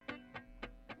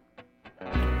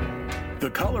The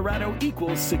Colorado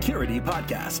Equals Security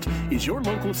Podcast is your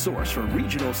local source for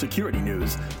regional security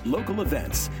news, local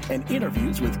events, and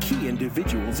interviews with key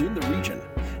individuals in the region.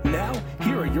 Now,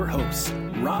 here are your hosts,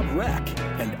 Rob Reck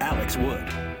and Alex Wood.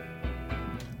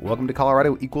 Welcome to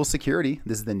Colorado Equals Security.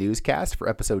 This is the newscast for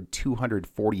episode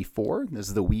 244. This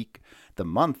is the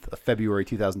month of February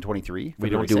 2023. We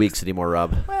don't do weeks anymore,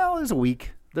 Rob. Well, there's a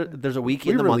week. There's a week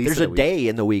in the month. There's a day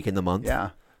in the week in the month.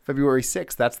 Yeah. February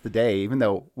 6th, that's the day. Even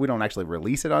though we don't actually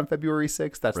release it on February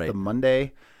 6th, that's the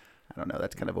Monday. I don't know.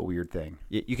 That's kind of a weird thing.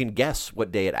 You can guess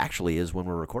what day it actually is when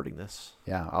we're recording this.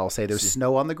 Yeah, I'll say there's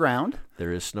snow on the ground.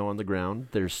 There is snow on the ground.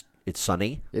 It's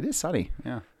sunny. It is sunny,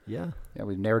 yeah. Yeah,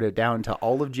 we've narrowed it down to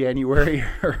all of January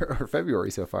or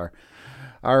February so far.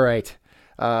 All right.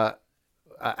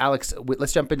 Alex,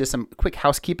 let's jump into some quick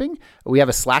housekeeping. We have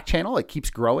a Slack channel. It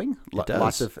keeps growing.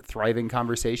 Lots of thriving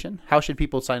conversation. How should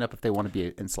people sign up if they want to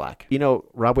be in Slack? You know,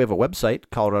 Rob, we have a website,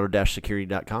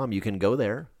 colorado-security.com. You can go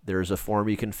there. There's a form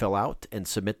you can fill out and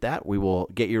submit that. We will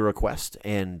get your request.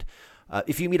 And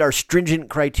if you meet our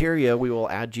stringent criteria, we will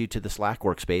add you to the Slack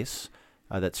workspace.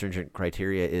 That stringent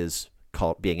criteria is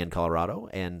being in Colorado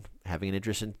and having an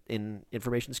interest in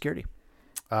information security.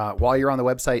 While you're on the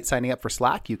website signing up for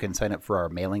Slack, you can sign up for our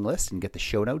mailing list and get the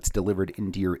show notes delivered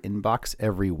into your inbox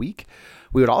every week.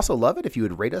 We would also love it if you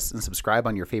would rate us and subscribe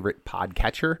on your favorite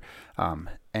podcatcher,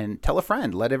 and tell a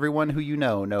friend. Let everyone who you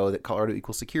know that Colorado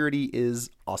Equals Security is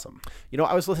awesome. You know,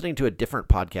 I was listening to a different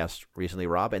podcast recently,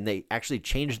 Rob, and they actually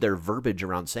changed their verbiage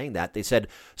around saying that. They said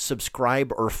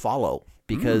subscribe or follow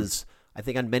because I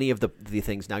think on many of the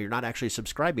things now you're not actually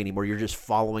subscribing anymore. You're just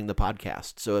following the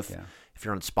podcast. So if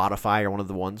you're on Spotify or one of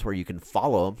the ones where you can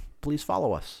follow, please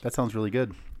follow us. That sounds really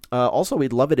good. Also,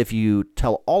 we'd love it if you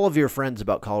tell all of your friends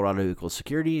about Colorado Equals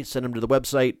Security. Send them to the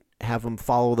website. Have them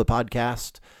follow the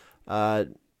podcast.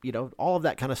 All of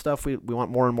that kind of stuff. We want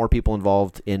more and more people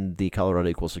involved in the Colorado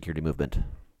Equals Security movement.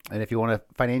 And if you want to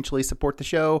financially support the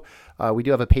show, we do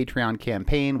have a Patreon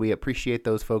campaign. We appreciate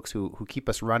those folks who keep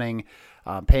us running,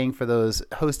 paying for those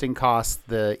hosting costs,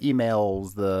 the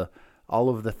emails, all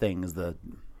of the things, the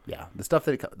stuff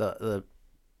that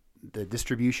the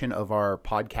distribution of our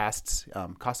podcasts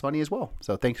costs money as well.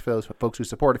 So thanks for those folks who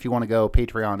support. If you want to go,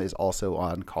 Patreon is also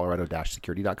on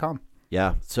colorado-security.com.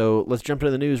 Yeah, so let's jump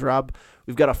into the news, Rob.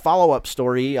 We've got a follow-up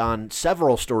story on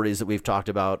several stories that we've talked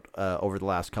about over the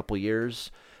last couple of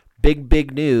years.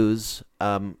 Big news.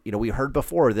 We heard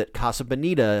before that Casa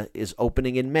Bonita is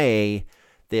opening in May.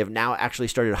 They have now actually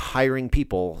started hiring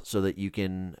people so that you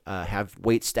can have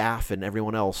wait staff and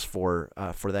everyone else for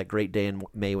that great day in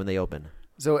May when they open.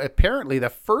 So apparently the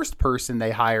first person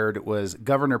they hired was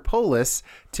Governor Polis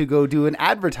to go do an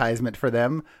advertisement for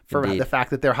them for the fact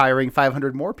that they're hiring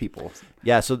 500 more people.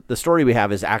 Yeah, so the story we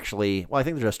have is actually, I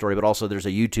think there's a story, but also there's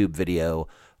a YouTube video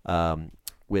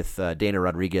with Dana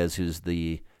Rodriguez, who's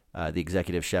the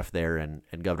executive chef there, and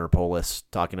Governor Polis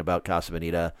talking about Casa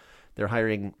Bonita. They're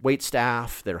hiring wait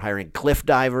staff. They're hiring cliff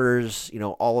divers. They're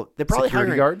probably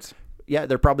security guards. Yeah,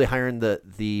 they're probably hiring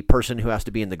the person who has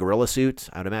to be in the gorilla suit.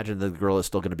 I would imagine the gorilla is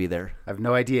still going to be there. I have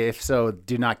no idea. If so,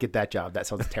 do not get that job. That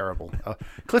sounds terrible.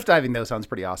 Cliff diving, though, sounds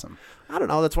pretty awesome. I don't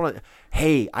know. That's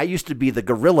hey, I used to be the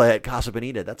gorilla at Casa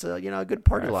Bonita. That's a good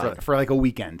party line. For like a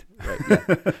weekend. Right,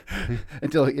 yeah.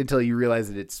 until you realize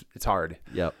that it's hard.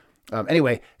 Yep.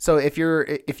 Anyway, so if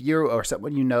you or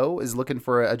someone you know is looking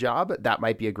for a job, that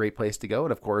might be a great place to go.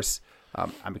 And of course,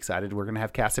 I'm excited. We're going to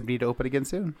have Casa Bonita open again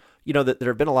soon. There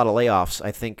have been a lot of layoffs.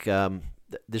 I think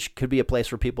this could be a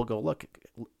place where people go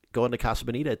into Casa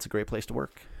Bonita. It's a great place to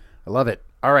work. I love it.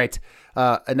 All right.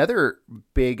 Another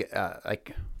big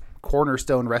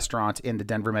cornerstone restaurant in the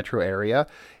Denver metro area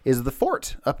is the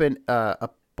Fort up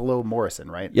below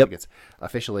Morrison, right? Yep. I think it's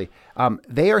officially.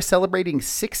 They are celebrating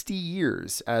 60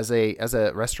 years as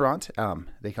a restaurant.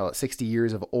 They call it 60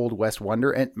 years of Old West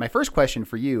Wonder. And my first question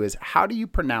for you is, how do you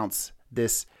pronounce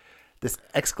this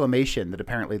exclamation that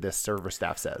apparently this server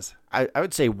staff says? I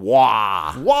would say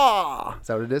wah. Wah! Is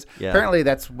that what it is? Yeah. Apparently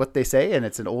that's what they say, and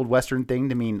it's an Old Western thing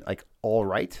to mean like all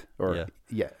right or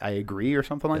I agree or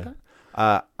something like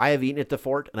that. I have eaten at the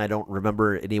Fort, and I don't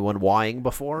remember anyone wahing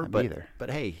before. Me either.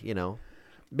 But hey,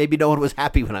 maybe no one was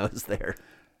happy when I was there.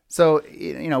 So,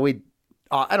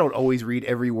 I don't always read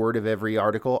every word of every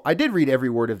article. I did read every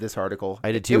word of this article.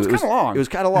 I did too. It was kind of long. It was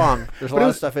kind of long. There's a lot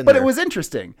of stuff in there. But it was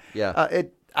interesting. Yeah.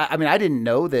 I didn't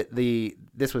know that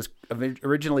this was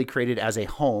originally created as a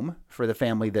home for the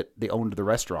family that they owned the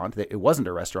restaurant. It wasn't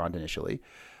a restaurant initially.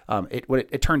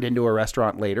 It turned into a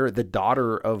restaurant later. The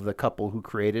daughter of the couple who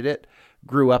created it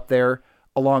grew up there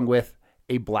along with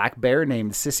a black bear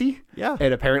named Sissy. Yeah.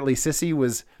 And apparently Sissy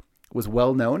was was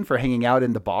well known for hanging out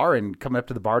in the bar and coming up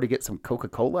to the bar to get some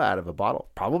Coca-Cola out of a bottle.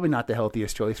 Probably not the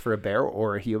healthiest choice for a bear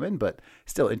or a human, but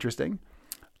still interesting.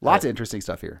 Lots of interesting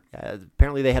stuff here.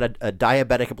 Apparently they had a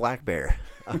diabetic black bear.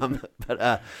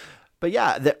 But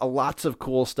yeah, lots of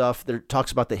cool stuff. There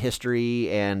talks about the history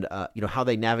and how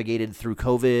they navigated through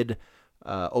COVID,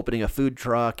 opening a food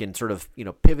truck and sort of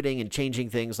pivoting and changing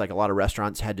things like a lot of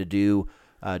restaurants had to do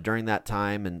during that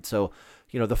time. And so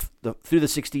through the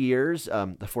 60 years,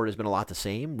 the fort has been a lot the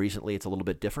same. Recently, it's a little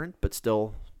bit different, but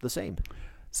still the same.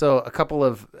 So a couple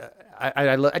of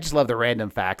I just love the random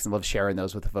facts and love sharing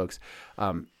those with the folks.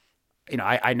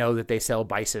 I know that they sell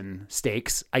bison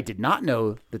steaks. I did not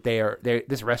know that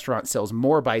this restaurant sells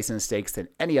more bison steaks than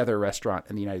any other restaurant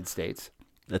in the United States.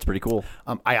 That's pretty cool.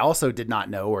 I also did not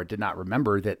know or did not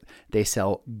remember that they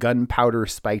sell gunpowder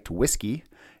spiked whiskey.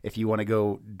 If you want to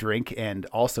go drink and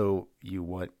also you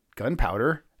want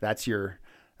gunpowder, that's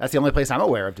the only place I'm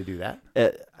aware of to do that.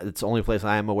 It's the only place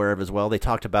I am aware of as well. They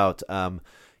talked about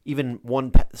even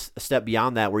one step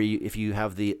beyond that, where if you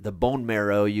have the bone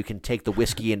marrow, you can take the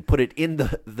whiskey and put it in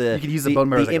the you can use the bone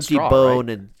marrow as like empty a straw, bone,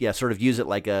 right? And sort of use it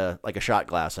like a shot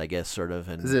glass, I guess, sort of.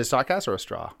 And is it a shot glass or a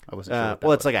straw? I wasn't sure.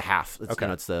 Well, it's like a half. It's,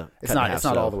 okay, it's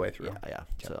not all the way through. Yeah.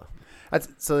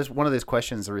 So there's one of those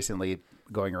questions recently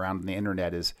going around on the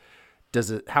internet is,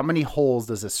 how many holes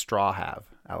does a straw have,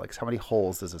 Alex? How many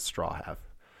holes does a straw have?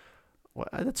 Well,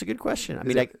 that's a good question. I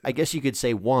mean, I guess you could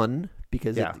say one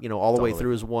because all the way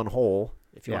through is one hole.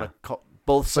 If you want to call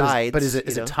both sides, but is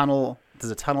a tunnel? Does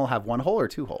a tunnel have one hole or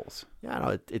two holes? Yeah,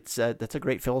 no, that's a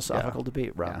great philosophical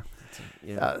debate, Rob.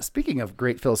 Yeah. Speaking of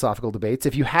great philosophical debates,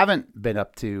 if you haven't been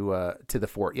up to the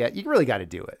fort yet, you really got to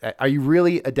do it. Are you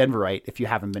really a Denverite if you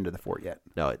haven't been to the fort yet?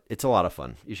 No, it's a lot of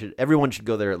fun. Everyone should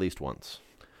go there at least once.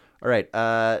 All right,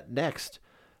 next.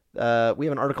 We have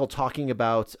an article talking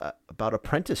about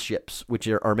apprenticeships, which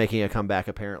are making a comeback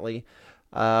apparently,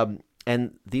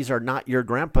 and these are not your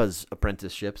grandpa's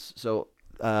apprenticeships. So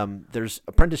there's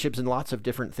apprenticeships in lots of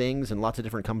different things, and lots of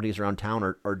different companies around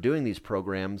town are doing these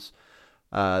programs.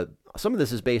 Some of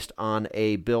this is based on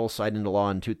a bill signed into law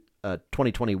in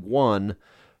 2021,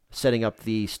 setting up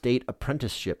the State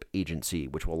Apprenticeship Agency,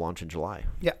 which will launch in July.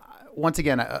 Yeah, once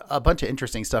again, a bunch of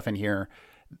interesting stuff in here.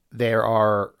 There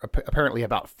are apparently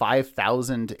about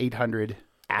 5,800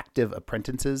 active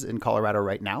apprentices in Colorado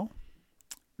right now.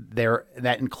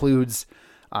 That includes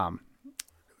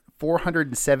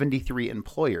 473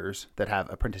 employers that have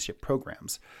apprenticeship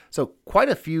programs. So quite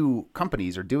a few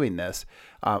companies are doing this.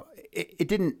 It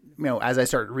didn't, as I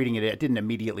started reading it, it didn't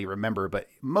immediately remember, but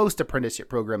most apprenticeship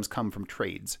programs come from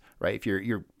trades, right? If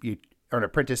you are an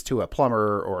apprentice to a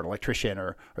plumber or an electrician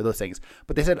or those things.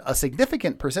 But they said a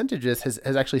significant percentage has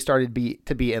actually started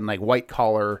to be in like white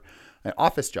collar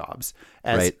office jobs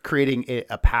as creating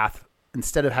a path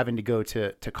instead of having to go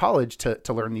to college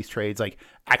to learn these trades, like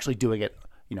actually doing it,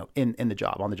 in the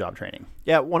job, on the job training.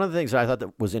 Yeah. One of the things that I thought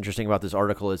that was interesting about this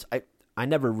article is I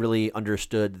never really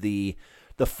understood the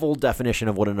full definition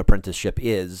of what an apprenticeship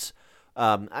is.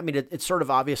 I mean, it's sort of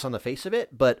obvious on the face of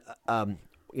it, but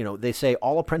they say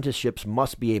all apprenticeships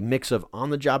must be a mix of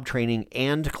on-the-job training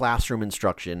and classroom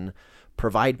instruction,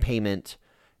 provide payment,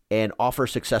 and offer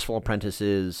successful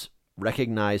apprentices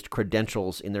recognized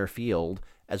credentials in their field,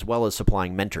 as well as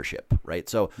supplying mentorship, right?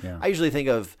 So I usually think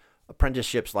of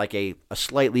apprenticeships like a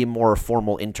slightly more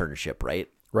formal internship, right?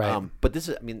 Right. But this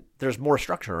is, there's more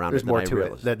structure around it. There's more to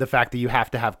realized. it. The fact that you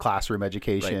have to have classroom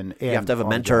education. Right. And you have to have a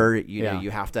mentor.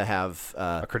 You have to have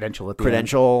a credential at the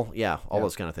end. Yeah, all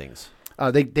those kind of things.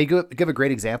 They give a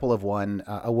great example of one,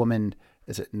 a woman,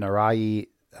 is it Narai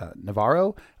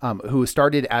Navarro, who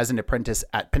started as an apprentice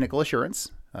at Pinnacle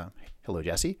Assurance. Hello,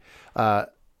 Jesse. As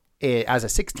a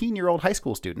 16-year-old high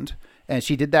school student. And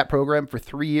she did that program for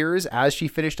 3 years. As she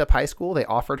finished up high school, they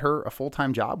offered her a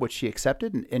full-time job, which she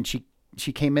accepted. And she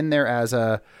came in there as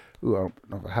I don't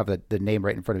know if I have the name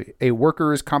right in front of me, a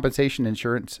workers' compensation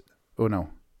insurance.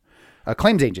 A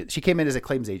claims agent. She came in as a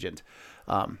claims agent.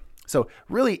 So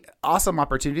really awesome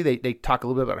opportunity. They talk a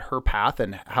little bit about her path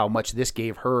and how much this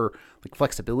gave her like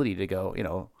flexibility to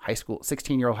go, high school,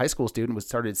 16-year-old high school student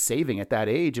started saving at that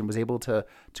age and was able to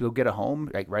go get a home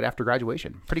like right after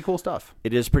graduation. Pretty cool stuff.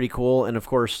 It is pretty cool. And of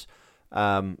course,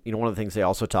 one of the things they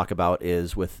also talk about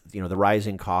is with, the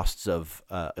rising costs of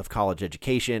college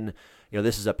education,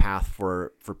 this is a path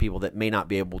for people that may not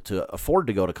be able to afford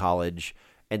to go to college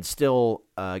and still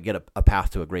get a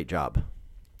path to a great job.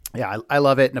 Yeah, I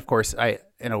love it. And of course,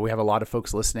 we have a lot of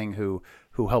folks listening who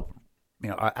help,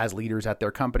 as leaders at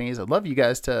their companies. I'd love you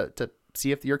guys to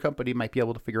see if your company might be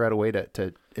able to figure out a way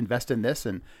to invest in this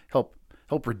and help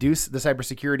reduce the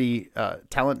cybersecurity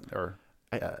talent or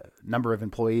number of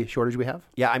employee shortage we have.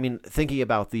 Yeah, I mean, thinking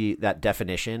about that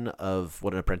definition of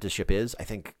what an apprenticeship is, I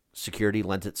think security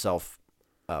lends itself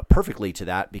perfectly to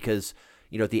that because,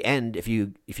 at the end, if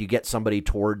you get somebody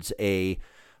towards a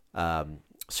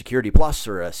Security Plus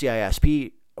or a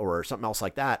CISP or something else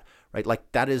like that, right? Like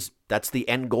that's the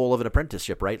end goal of an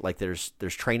apprenticeship, right? Like there's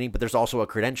training, but there's also a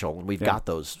credential, and we've got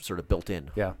those sort of built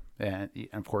in. Yeah, and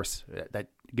of course that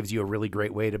gives you a really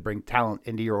great way to bring talent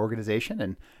into your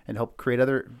organization and help create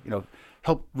other,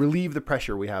 help relieve the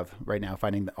pressure we have right now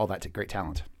finding all that great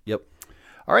talent. Yep.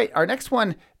 All right, our next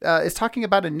one is talking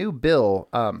about a new bill.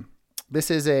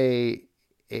 This is a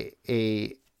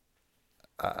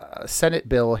Senate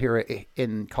bill here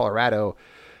in Colorado,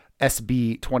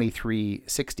 SB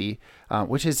 2360,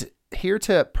 which is here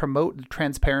to promote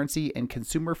transparency and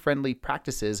consumer-friendly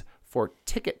practices for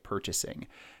ticket purchasing.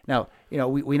 Now,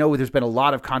 we know there's been a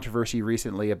lot of controversy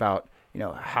recently about,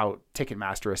 how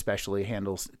Ticketmaster especially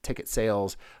handles ticket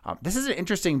sales. This is an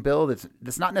interesting bill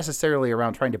that's not necessarily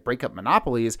around trying to break up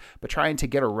monopolies, but trying to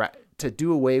to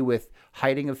do away with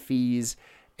hiding of fees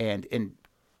and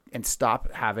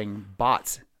stop having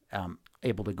bots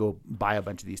able to go buy a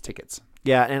bunch of these tickets.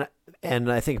 Yeah,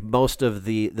 and I think most of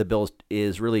the bill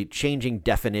is really changing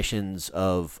definitions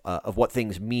of what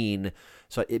things mean,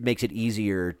 so it makes it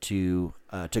easier to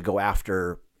go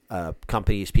after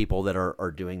companies, people that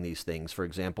are doing these things. For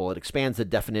example, it expands the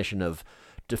definition of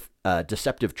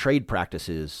deceptive trade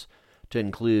practices to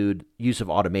include use of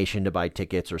automation to buy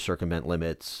tickets or circumvent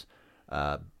limits,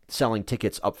 selling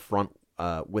tickets up front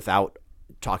without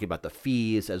talking about the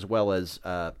fees, as well as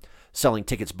selling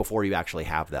tickets before you actually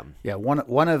have them. Yeah,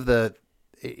 one of the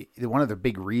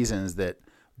big reasons that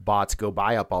bots go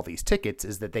buy up all these tickets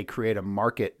is that they create a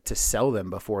market to sell them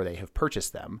before they have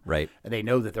purchased them. Right. And they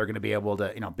know that they're going to be able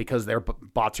to, because their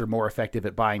bots are more effective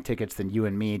at buying tickets than you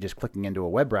and me just clicking into a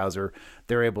web browser,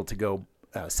 they're able to go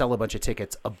sell a bunch of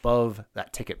tickets above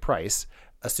that ticket price,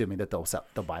 assuming that they'll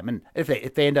buy them. And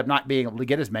if they end up not being able to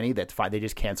get as many, that's fine. They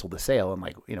just cancel the sale,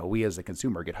 and we as a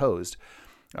consumer get hosed.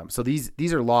 So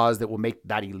these are laws that will make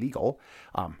that illegal.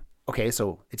 Okay,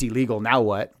 so it's illegal. Now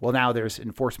what? Well, now there's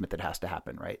enforcement that has to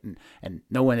happen, right? And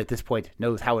no one at this point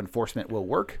knows how enforcement will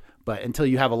work. But until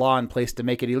you have a law in place to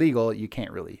make it illegal, you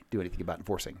can't really do anything about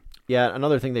enforcing. Yeah,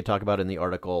 another thing they talk about in the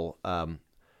article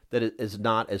that is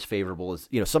not as favorable as,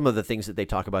 some of the things that they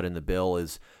talk about in the bill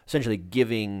is essentially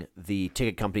giving the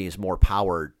ticket companies more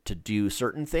power to do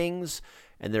certain things.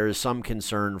 And there is some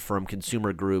concern from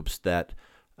consumer groups that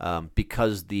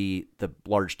because the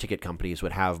large ticket companies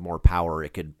would have more power,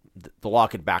 the law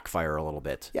could backfire a little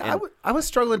bit. Yeah, I was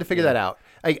struggling to figure that out.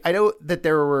 I know that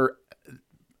there were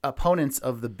opponents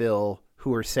of the bill who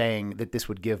were saying that this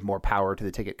would give more power to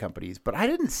the ticket companies, but I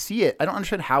didn't see it. I don't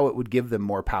understand how it would give them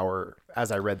more power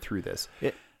as I read through this.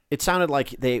 It sounded like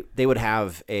they would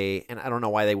have and I don't know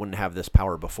why they wouldn't have this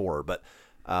power before, but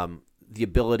the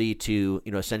ability to,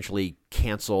 essentially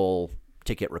cancel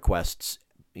ticket requests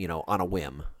on a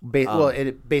whim.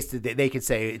 Basically, they could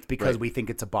say it's because we think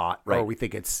it's a bot, right, or we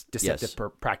think it's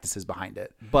deceptive practices behind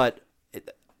it. But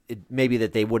it may be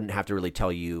that they wouldn't have to really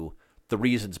tell you the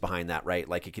reasons behind that, right?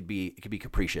 Like it could be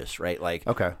capricious, right? Like,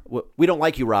 okay, we don't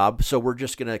like you, Rob, so we're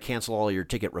just going to cancel all your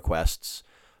ticket requests,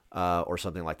 or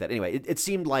something like that. Anyway, it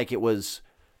seemed like it was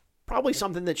probably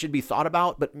something that should be thought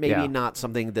about, but maybe not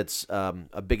something that's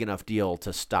a big enough deal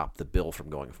to stop the bill from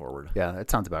going forward. Yeah, that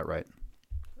sounds about right.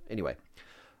 Anyway.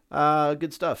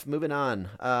 Good stuff. Moving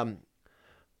on.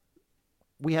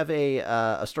 We have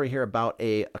a story here about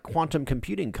a quantum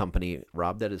computing company,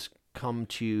 Rob, that has come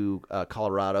to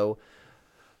Colorado,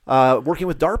 working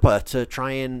with DARPA to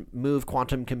try and move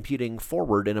quantum computing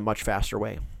forward in a much faster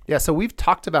way. Yeah, so we've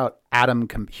talked about atom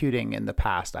computing in the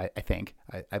past, I think.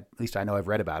 At least I know I've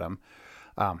read about them.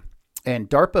 And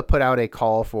DARPA put out a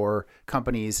call for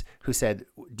companies who said,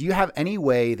 do you have any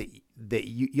way that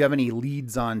you have any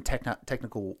leads on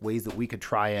technical ways that we could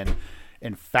try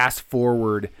and fast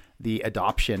forward the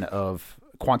adoption of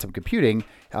quantum computing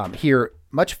here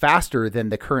much faster than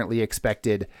the currently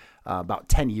expected about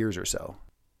 10 years or so?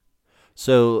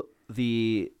 So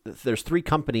there's three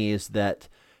companies that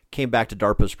came back to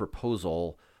DARPA's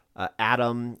proposal,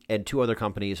 Atom and two other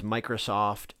companies,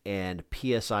 Microsoft and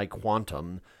PSI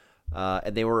Quantum.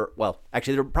 And they were,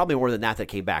 actually there were probably more than that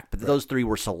came back, but those three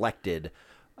were selected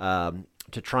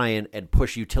to try and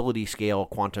push utility scale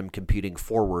quantum computing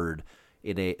forward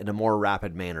in a more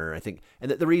rapid manner, I think. And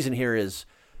the reason here is,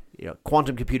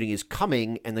 quantum computing is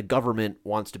coming and the government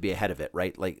wants to be ahead of it,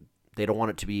 right? Like they don't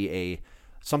want it to be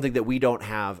something that we don't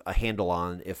have a handle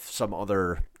on if some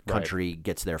other country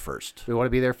gets there first. We want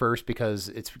to be there first because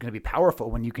it's going to be powerful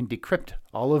when you can decrypt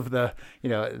all of the,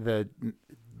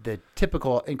 the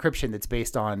typical encryption that's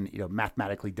based on,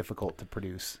 mathematically difficult to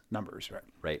produce numbers, right?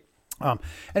 Right.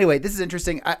 Anyway, this is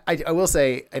interesting. I will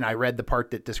say, and I read the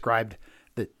part that described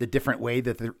the different way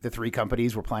that the three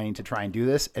companies were planning to try and do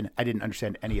this, and I didn't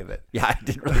understand any of it. Yeah, I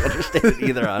didn't really understand it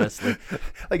either, honestly.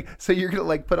 So you're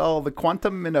gonna put all the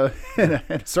quantum in a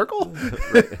circle?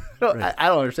 Right. I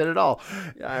don't understand it at all.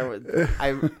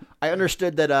 I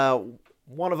understood that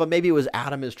one of them, maybe it was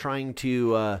Adam, is trying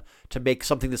to make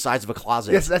something the size of a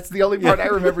closet. Yes, that's the only part I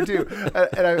remember too.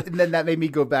 And then that made me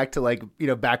go back to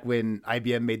back when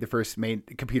IBM made the first main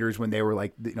computers when they were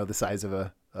the size of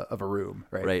a room,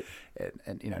 right? Right.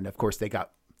 And of course they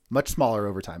got much smaller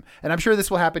over time. And I'm sure this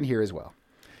will happen here as well.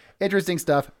 Interesting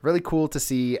stuff. Really cool to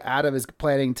see. Adam is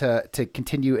planning to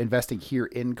continue investing here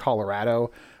in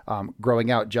Colorado, growing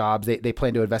out jobs. They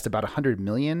plan to invest about $100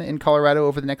 million in Colorado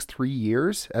over the next 3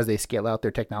 years as they scale out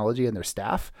their technology and their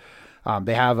staff.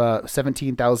 They have a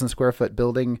 17,000 square foot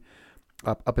building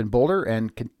up in Boulder,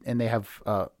 and they have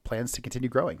plans to continue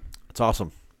growing. It's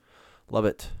awesome. Love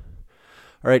it.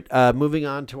 All right, moving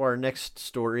on to our next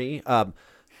story.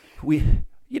 We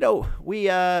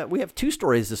have two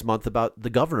stories this month about the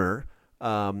governor,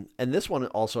 and this one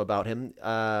also about him.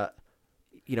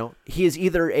 He is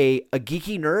either a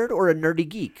geeky nerd or a nerdy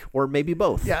geek, or maybe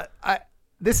both. Yeah,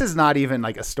 this is not even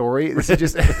like a story. This is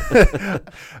just.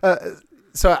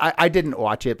 So I didn't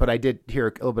watch it, but I did hear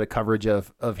a little bit of coverage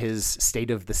of his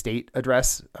State of the State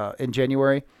address in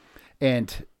January,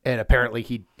 and apparently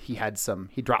he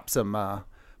dropped some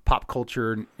pop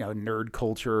culture, nerd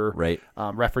culture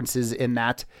references in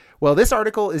that. Well, this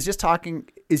article is just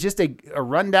a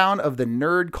rundown of the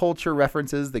nerd culture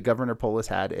references that Governor Polis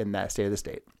had in that State of the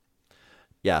State.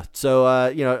 Yeah, so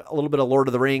a little bit of Lord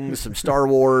of the Rings, some Star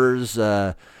Wars,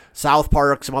 South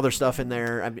Park, some other stuff in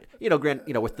there. I mean,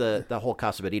 with the whole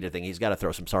Casa Bonita thing, he's got to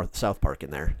throw some South Park in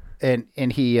there.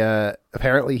 And he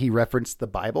apparently he referenced the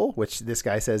Bible, which this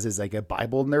guy says is like a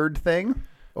Bible nerd thing.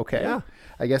 Okay, yeah.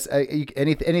 I guess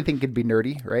anything could be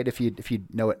nerdy, right? If you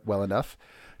know it well enough.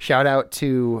 Shout out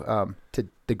to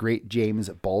the great James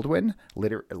Baldwin,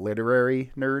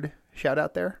 literary nerd. Shout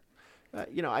out there.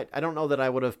 I don't know that I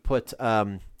would have put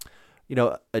a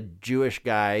Jewish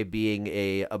guy being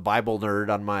a Bible nerd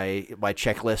on my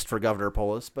checklist for Governor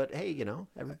Polis, but hey,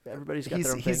 everybody's got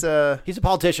their own thing. He's a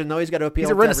politician, though. He's got to appeal.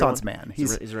 He's a to Renaissance everyone. man.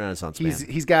 He's a Renaissance man.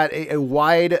 He's got a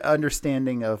wide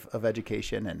understanding of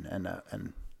education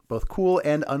and both cool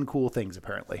and uncool things,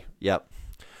 apparently. Yep.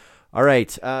 All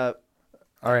right. All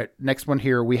right. Next one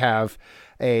here, we have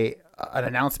an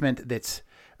announcement that's.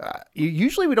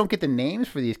 Usually we don't get the names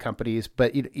for these companies,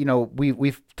 but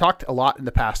we've talked a lot in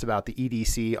the past about the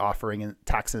EDC offering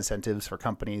tax incentives for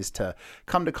companies to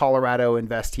come to Colorado,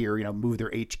 invest here, move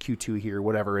their HQ to here,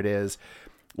 whatever it is.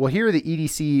 Well, here the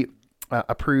EDC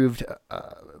approved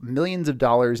millions of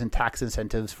dollars in tax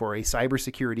incentives for a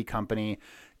cybersecurity company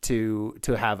to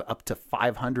have up to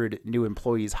 500 new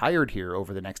employees hired here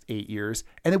over the next 8 years.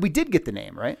 And then we did get the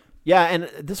name, right? Yeah, and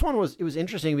this one was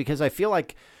interesting because I feel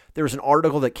like there was an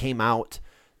article that came out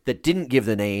that didn't give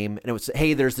the name, and it was,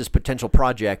 hey, there's this potential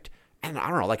project. And I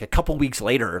don't know, like a couple weeks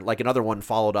later, like another one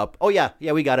followed up. Oh, yeah,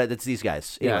 we got it. It's these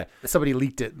guys. Anyway. Yeah, somebody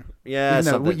leaked it. Yeah.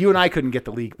 You and I couldn't get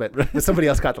the leak, but somebody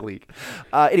else got the leak.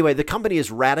 Anyway, the company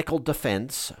is Radical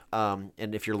Defense. And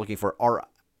if you're looking for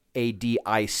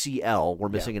RADICL, we're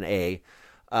missing an A.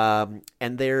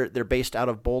 And they're based out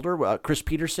of Boulder. Chris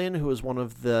Peterson, who was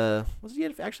was he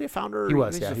actually a founder? He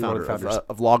was, a founder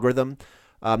of Logarithm.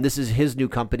 This is his new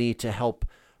company to help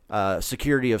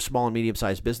security of small and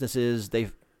medium-sized businesses. They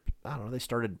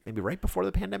started maybe right before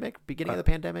the pandemic, beginning of the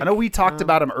pandemic. I know we talked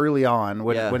about them early on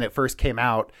when it first came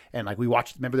out, and we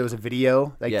watched. Remember, there was a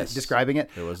video describing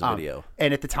it. There was a video,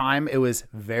 and at the time, it was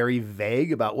very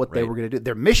vague about what they were going to do.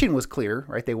 Their mission was clear,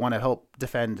 right? They want to help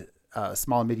defend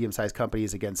small and medium-sized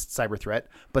companies against cyber threat,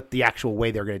 but the actual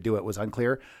way they're going to do it was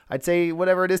unclear. I'd say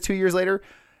whatever it is, 2 years later.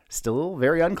 Still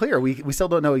very unclear. We still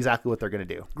don't know exactly what they're going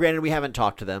to do. Granted, we haven't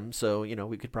talked to them, so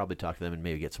we could probably talk to them and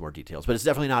maybe get some more details. But it's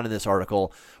definitely not in this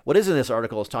article. What is in this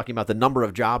article is talking about the number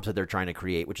of jobs that they're trying to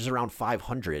create, which is around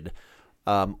 500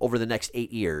 over the next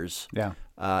 8 years. Yeah,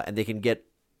 and they can get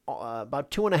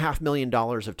about $2.5 million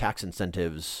of tax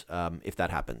incentives if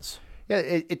that happens. Yeah,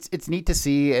 it's neat to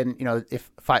see, and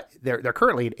they're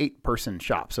currently an 8-person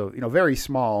shop, so very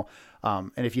small.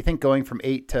 And if you think going from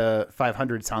 8 to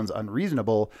 500 sounds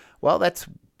unreasonable, well, that's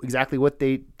exactly what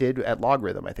they did at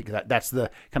Logarithm. I think that's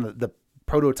the kind of the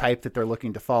prototype that they're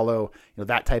looking to follow,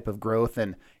 that type of growth.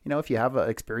 And, if you have an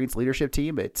experienced leadership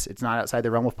team, it's not outside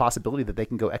the realm of possibility that they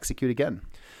can go execute again.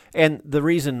 And the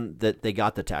reason that they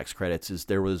got the tax credits is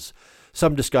there was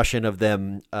some discussion of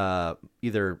them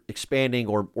either expanding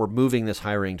or moving this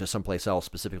hiring to someplace else,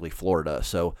 specifically Florida.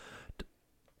 So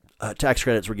tax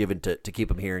credits were given to keep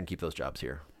them here and keep those jobs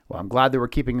here. Well, I'm glad that we're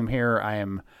keeping them here. I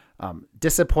am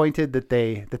disappointed that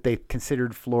they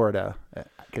considered Florida,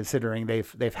 considering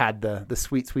they've had the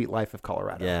sweet life of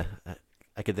Colorado. Yeah,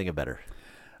 I could think of better.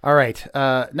 All right.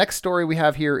 Next story we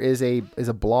have here is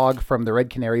a blog from the Red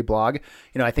Canary blog.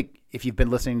 I think if you've been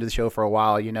listening to the show for a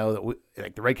while, you know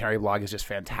that the Red Canary blog is just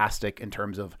fantastic in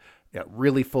terms of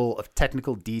really full of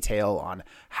technical detail on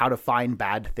how to find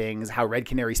bad things, how Red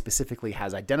Canary specifically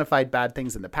has identified bad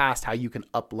things in the past, how you can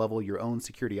up-level your own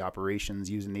security operations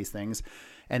using these things.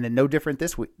 And then no different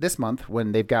this month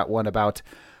when they've got one about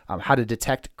how to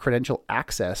detect credential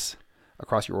access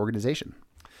across your organization.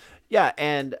 Yeah,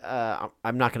 and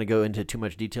I'm not going to go into too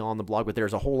much detail on the blog, but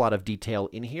there's a whole lot of detail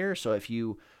in here. So if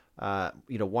you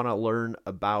want to learn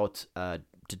about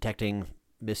detecting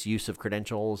misuse of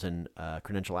credentials and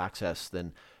credential access,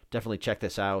 then definitely check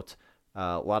this out.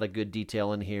 A lot of good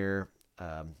detail in here.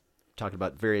 Talking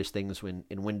about various things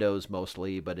in Windows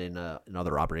mostly, but in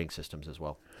other operating systems as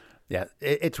well. Yeah,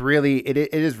 it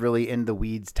is really in the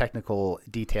weeds technical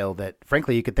detail that,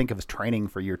 frankly, you could think of as training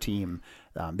for your team.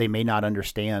 They may not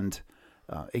understand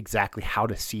exactly how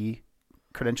to see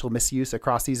credential misuse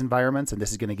across these environments, and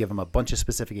this is going to give them a bunch of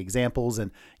specific examples,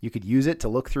 and you could use it to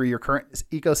look through your current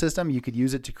ecosystem. You could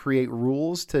use it to create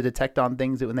rules to detect on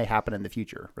things that when they happen in the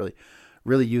future. Really,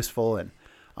 really useful, and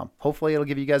hopefully it'll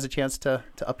give you guys a chance to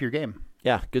up your game.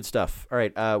 Yeah, good stuff. All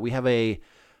right, we have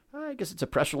I guess it's a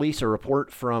press release or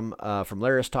report from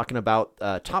Laris talking about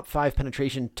top 5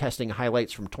 penetration testing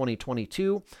highlights from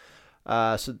 2022.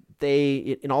 So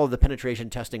they, in all of the penetration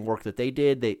testing work that they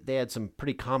did, they had some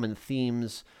pretty common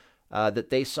themes that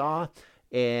they saw.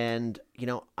 And,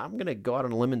 I'm going to go out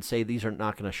on a limb and say these are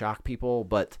not going to shock people,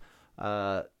 but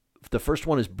the first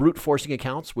one is brute forcing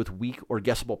accounts with weak or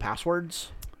guessable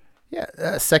passwords.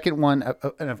 Yeah. Second one,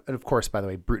 and of course, by the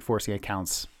way, brute forcing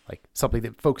accounts, like something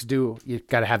that folks do, you've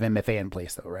got to have MFA in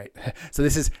place though, right? So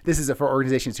this is for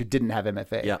organizations who didn't have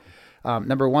MFA. Yeah.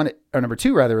 Number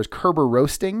two rather is Kerber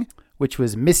roasting, which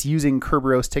was misusing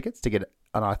Kerberos tickets to get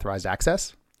unauthorized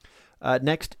access.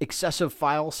 Next, excessive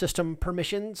file system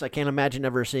permissions. I can't imagine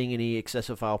ever seeing any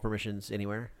excessive file permissions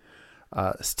anywhere.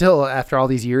 Still, after all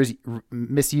these years,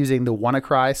 misusing the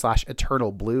WannaCry /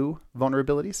 Eternal Blue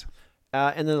vulnerabilities.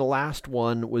 And then the last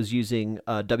one was using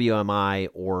WMI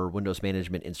or Windows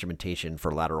Management Instrumentation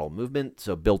for lateral movement.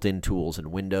 So built-in tools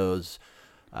in Windows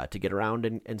to get around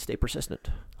and stay persistent.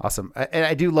 Awesome. And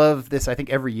I do love this. I think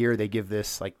every year they give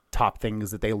this like top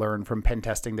things that they learned from pen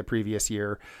testing the previous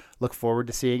year. Look forward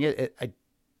to seeing it.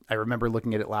 I remember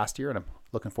looking at it last year, and I'm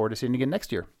looking forward to seeing it again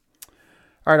next year.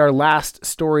 All right, our last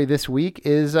story this week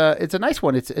is it's a nice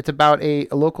one. It's about a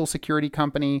local security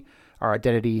company, our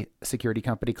identity security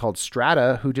company called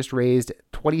Strata, who just raised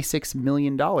 $26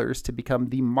 million to become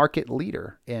the market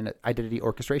leader in identity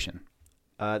orchestration.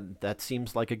 That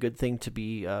seems like a good thing to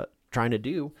be trying to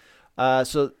do.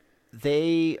 So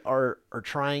they are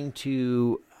trying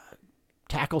to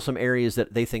tackle some areas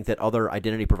that they think that other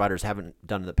identity providers haven't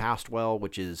done in the past well,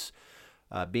 which is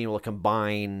being able to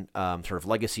combine sort of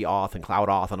legacy auth and cloud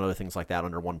auth and other things like that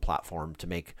under one platform to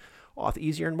make auth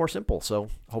easier and more simple. So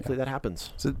hopefully that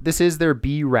happens. So this is their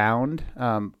B round.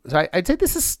 So I'd say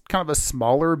this is kind of a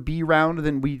smaller B round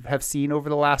than we have seen over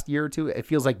the last year or two. It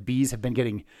feels like Bs have been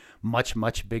getting much,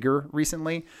 much bigger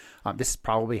recently. This is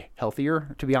probably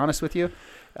healthier, to be honest with you.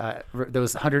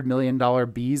 Those $100 million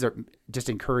Bs are just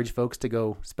encourage folks to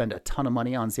go spend a ton of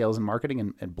money on sales and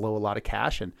marketing and blow a lot of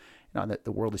cash. And that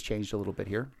the world has changed a little bit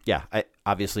here. Yeah,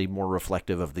 obviously more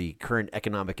reflective of the current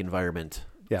economic environment.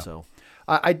 Yeah. So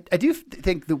I do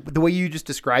think the way you just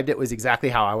described it was exactly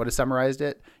how I would have summarized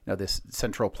it. This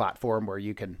central platform where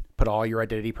you can put all your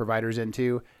identity providers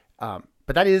into.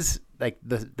 But that is like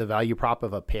the value prop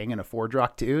of a Ping and a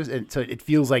ForgeRock too. And so it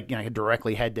feels like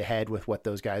directly head to head with what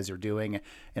those guys are doing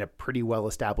in a pretty well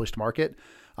established market.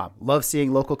 Love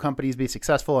seeing local companies be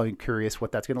successful. I'm curious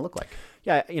what that's going to look like.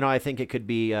 Yeah, I think it could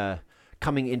be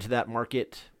coming into that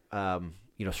market,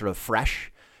 sort of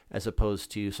fresh, as opposed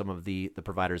to some of the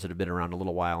providers that have been around a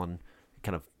little while and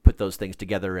kind of put those things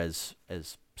together as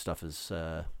stuff has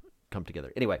come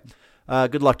together. Anyway,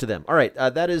 good luck to them. All right,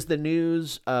 that is the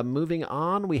news. Moving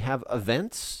on, we have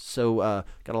events. So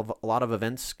got a lot of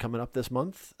events coming up this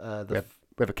month.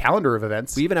 We have a calendar of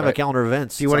events. We even have a calendar of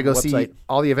events. Do you want to go see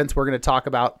all the events we're going to talk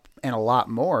about and a lot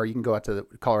more, you can go out to the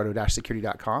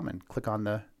colorado-security.com and click on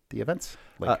the events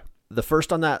link. The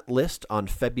first on that list, on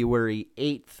February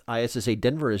 8th, ISSA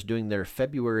Denver is doing their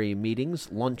February meetings,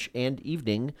 lunch and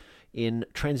evening, in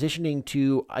transitioning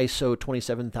to ISO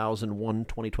 27001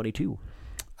 2022.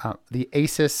 The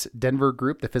ASIS Denver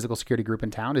group, the physical security group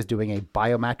in town, is doing a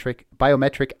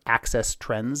biometric access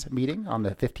trends meeting on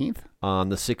the 15th. On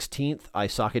the 16th,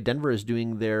 ISACA Denver is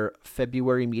doing their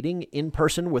February meeting in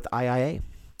person with IIA.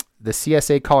 The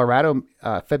CSA Colorado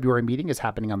February meeting is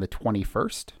happening on the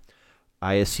 21st.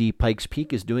 ISC Pikes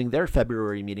Peak is doing their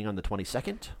February meeting on the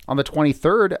 22nd. On the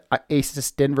 23rd,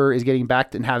 ASIS Denver is getting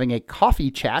back and having a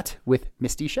coffee chat with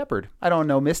Misty Shepard. I don't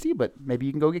know Misty, but maybe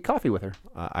you can go get coffee with her.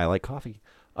 I like coffee.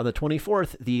 On the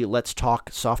 24th, the Let's Talk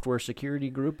Software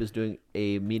Security Group is doing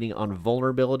a meeting on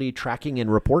vulnerability tracking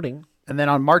and reporting. And then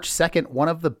on March 2nd, one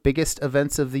of the biggest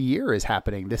events of the year is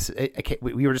happening.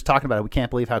 We were just talking about it. We can't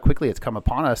believe how quickly it's come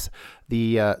upon us.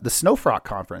 The Snowfrock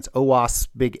Conference, OWASP's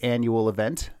big annual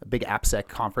event, a big AppSec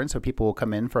conference, so people will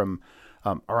come in from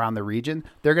around the region.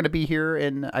 They're going to be here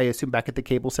in, I assume, back at the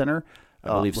Cable Center, I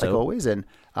believe like so. always. And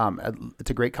it's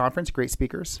a great conference, great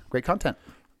speakers, great content.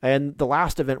 And the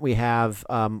last event we have,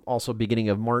 also beginning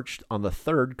of March on the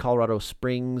 3rd, Colorado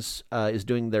Springs is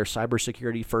doing their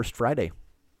Cybersecurity First Friday.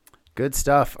 Good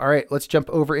stuff. All right, let's jump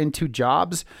over into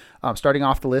jobs. Starting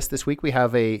off the list this week, we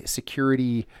have a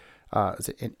security, is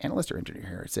it an analyst or engineer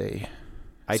here? It's a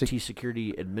IT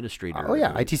Security Administrator. Oh,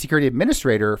 yeah, IT Security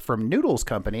Administrator from Noodles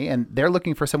Company, and they're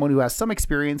looking for someone who has some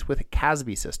experience with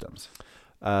CASB systems.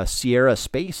 Sierra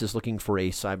Space is looking for a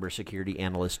Cybersecurity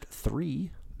Analyst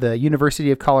 3. The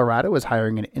University of Colorado is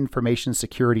hiring an Information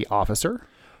Security Officer.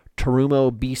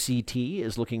 Tarumo BCT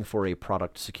is looking for a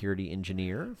Product Security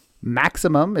Engineer.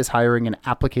 Maximum is hiring an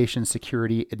Application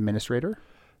Security Administrator.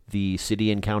 The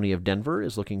City and County of Denver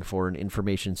is looking for an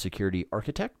Information Security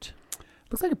Architect.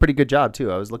 Looks like a pretty good job,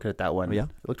 too. I was looking at that one. Oh, yeah?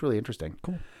 It looked really interesting.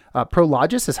 Cool.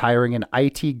 Prologis is hiring an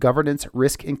IT Governance,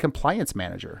 Risk, and Compliance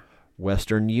Manager.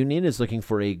 Western Union is looking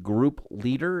for a Group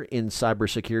Leader in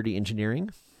Cybersecurity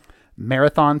Engineering.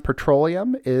 Marathon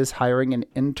Petroleum is hiring an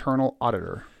Internal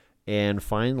Auditor. And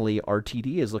finally,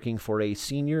 RTD is looking for a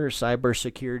Senior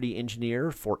Cybersecurity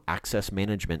Engineer for Access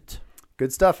Management.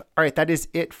 Good stuff. All right, that is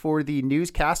it for the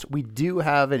newscast. We do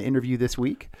have an interview this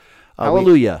week.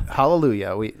 Hallelujah.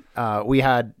 Hallelujah. We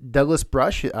had Douglas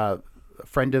Brush, a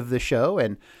friend of the show,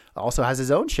 and also has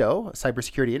his own show,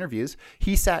 Cybersecurity Interviews.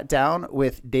 He sat down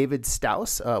with David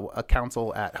Staus, a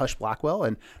counsel at Hush Blackwell,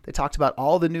 and they talked about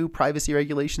all the new privacy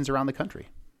regulations around the country.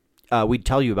 We'd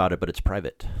tell you about it, but it's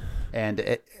private.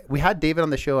 And we had David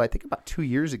on the show, I think, about 2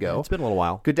 years ago. It's been a little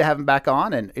while. Good to have him back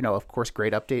on. And, of course,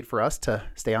 great update for us to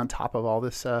stay on top of all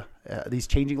this, these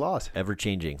changing laws. Ever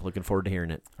changing. Looking forward to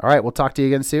hearing it. All right. We'll talk to you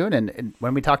again soon. And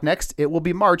when we talk next, it will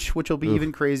be March, which will be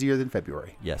even crazier than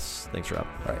February. Yes. Thanks, Rob.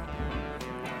 All right.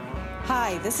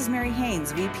 Hi, this is Mary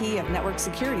Haynes, VP of Network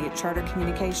Security at Charter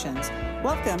Communications.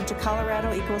 Welcome to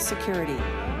Colorado Equals Security.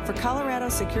 For Colorado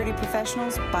security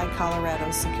professionals by Colorado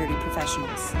security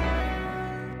professionals.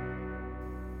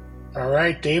 All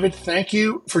right, David, thank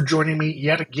you for joining me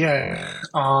yet again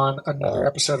on another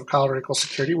episode of Colorado Equals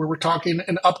Security, where we're talking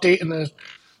an update in the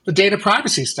data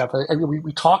privacy stuff.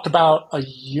 We talked about a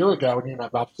year ago, and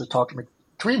about to talk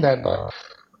between then, but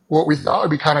what we thought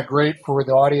would be kind of great for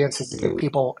the audience is to give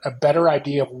people a better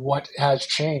idea of what has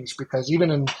changed, because even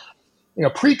in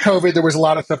pre-COVID, there was a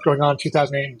lot of stuff going on in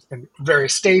 2008 in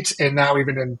various states, and now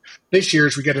even in this year,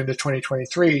 as we get into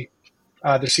 2023,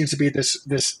 there seems to be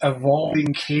this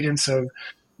evolving cadence of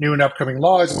new and upcoming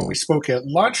laws. When we spoke at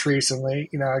lunch recently,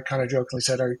 I kind of jokingly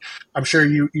said, I'm sure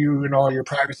you and all your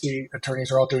privacy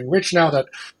attorneys are all doing rich now that,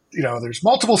 there's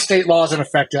multiple state laws in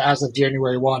effect as of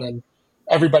January 1, and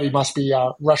everybody must be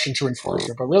rushing to enforce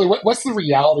it. But really, what's the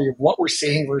reality of what we're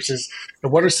seeing versus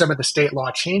what are some of the state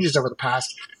law changes over the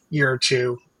past year or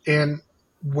two, and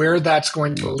where that's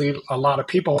going to lead a lot of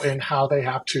people in how they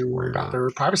have to worry about their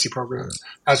privacy programs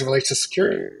as it relates to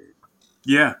security?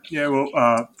 Yeah.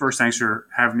 Well, first, thanks for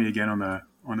having me again on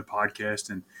the podcast,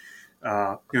 and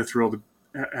thrilled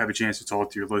to have a chance to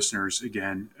talk to your listeners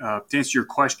again. To answer your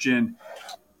question,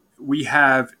 we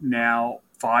have now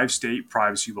 5 state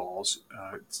privacy laws.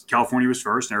 California was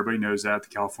first, and everybody knows that, the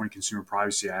California Consumer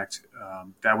Privacy Act.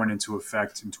 That went into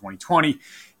effect in 2020.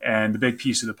 And the big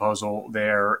piece of the puzzle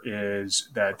there is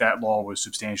that law was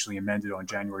substantially amended on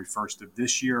January 1st of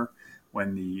this year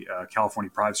when the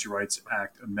California Privacy Rights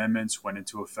Act amendments went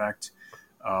into effect.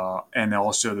 And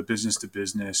also the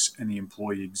business-to-business and the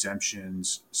employee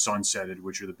exemptions sunsetted,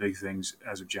 which are the big things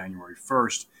as of January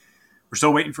 1st. We're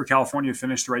still waiting for California to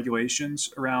finish the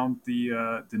regulations around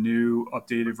the new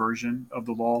updated version of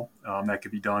the law. That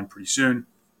could be done pretty soon.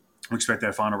 We expect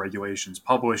that final regulations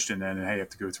published, and then you have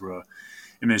to go through a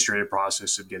administrative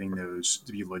process of getting those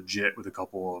to be legit with a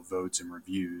couple of votes and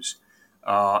reviews.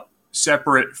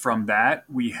 Separate from that,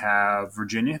 we have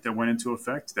Virginia that went into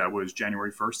effect. That was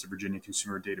January 1st. The Virginia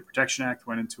Consumer Data Protection Act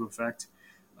went into effect.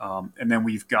 And then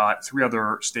we've got 3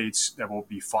 other states that will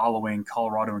be following.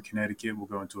 Colorado and Connecticut will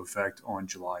go into effect on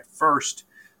July 1st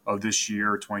of this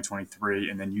year,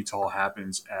 2023. And then Utah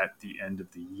happens at the end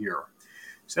of the year.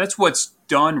 So that's what's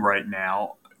done right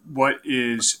now. What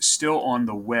is still on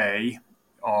the way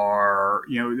are,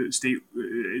 the state,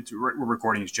 we're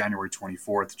recording is January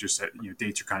 24th, just that,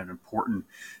 dates are kind of important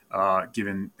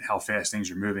given how fast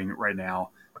things are moving right now.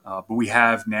 But we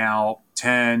have now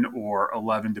 10 or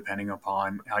 11, depending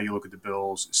upon how you look at the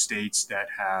bills, states that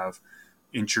have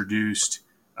introduced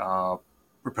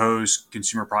proposed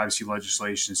consumer privacy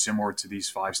legislation similar to these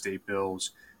 5 state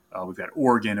bills. We've got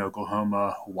Oregon,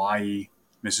 Oklahoma, Hawaii,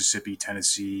 Mississippi,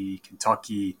 Tennessee,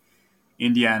 Kentucky,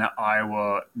 Indiana,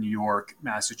 Iowa, New York,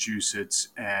 Massachusetts,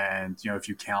 and, if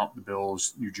you count the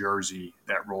bills, New Jersey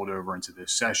that rolled over into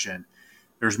this session.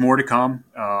 There's more to come.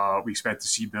 We expect to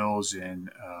see bills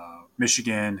in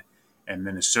Michigan and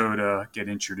Minnesota get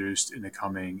introduced in the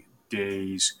coming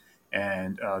days,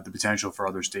 and the potential for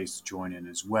other states to join in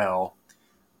as well.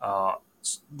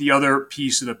 The other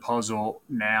piece of the puzzle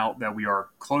now that we are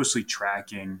closely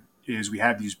tracking is we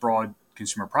have these broad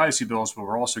consumer privacy bills, but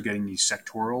we're also getting these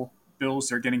sectoral bills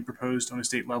that are getting proposed on a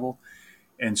state level.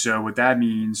 And so what that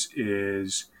means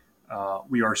is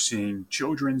we are seeing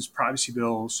children's privacy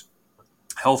bills,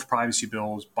 health privacy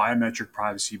bills, biometric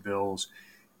privacy bills,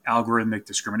 algorithmic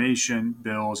discrimination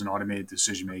bills, and automated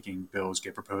decision-making bills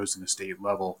get proposed in the state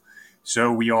level.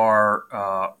 So we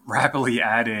are rapidly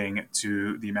adding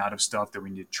to the amount of stuff that we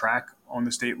need to track on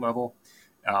the state level.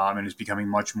 And it's becoming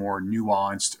much more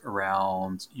nuanced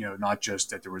around, not just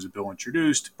that there was a bill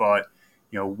introduced, but,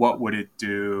 what would it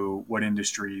do? What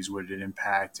industries would it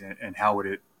impact? And how would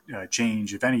it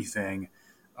change, if anything,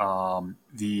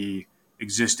 the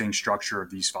existing structure of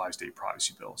these 5 state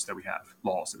privacy bills that we have,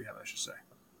 laws that we have, I should say.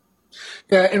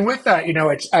 Yeah, and with that,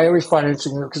 I always find it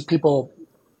interesting because people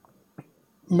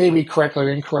maybe correctly or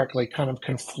incorrectly kind of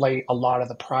conflate a lot of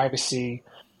the privacy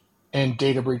and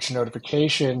data breach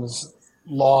notifications,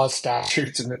 laws,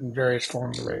 statutes, and various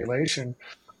forms of regulation.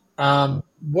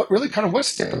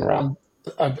 What's different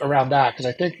around that? Because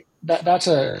I think that's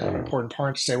a kind of important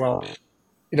part to say. Well,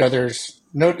 there's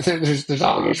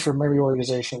obligation for maybe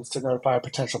organizations to notify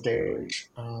potential data breach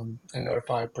and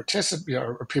notify participants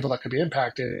or people that could be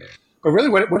impacted. But really,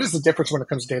 what is the difference when it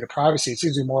comes to data privacy? It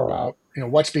seems to be more about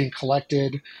what's being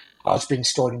collected, how it's being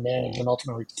stored and managed, and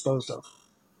ultimately disposed of.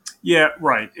 Yeah,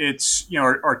 right. It's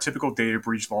our typical data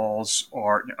breach laws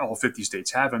are all 50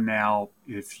 states have them now.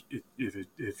 If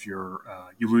you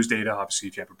lose data, obviously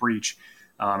if you have a breach,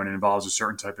 and it involves a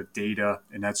certain type of data,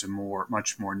 and that's a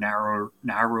much more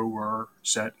narrower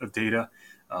set of data,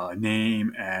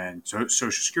 name and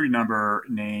social security number,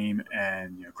 name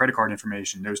and credit card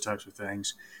information, those types of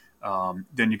things.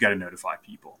 Then you got to notify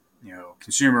people,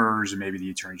 consumers, and maybe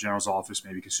the Attorney General's office,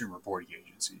 maybe consumer reporting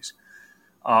agencies.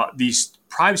 These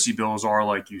privacy bills are,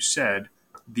 like you said,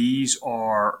 these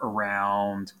are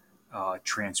around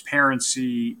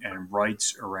transparency and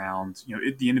rights around,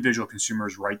 the individual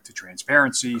consumer's right to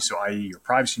transparency. So, i.e., your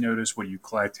privacy notice, what do you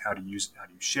collect, how do you use it, how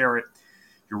do you share it,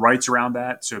 your rights around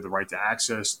that. So, the right to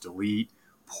access, delete,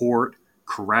 port,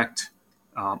 correct,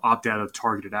 opt out of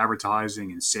targeted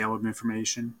advertising and sale of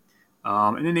information.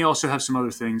 And then they also have some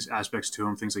other aspects to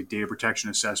them, things like data protection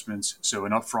assessments. So,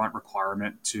 an upfront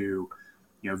requirement to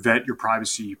vet your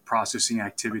privacy processing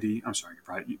activity.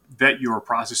 Vet your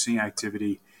processing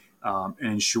activity and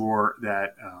ensure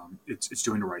that it's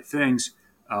doing the right things.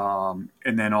 And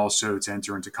then also to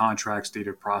enter into contracts,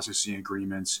 data processing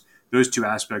agreements. Those 2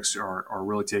 aspects are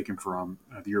really taken from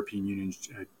the European Union's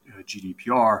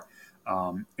GDPR,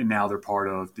 and now they're part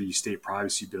of the state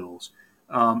privacy bills.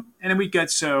 And then we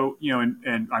get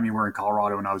we're in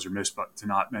Colorado, and others are remiss but to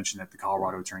not mention that the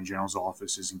Colorado Attorney General's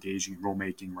office is engaging in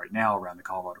rulemaking right now around the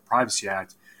Colorado Privacy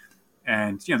Act.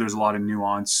 And, there's a lot of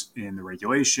nuance in the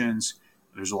regulations.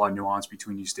 There's a lot of nuance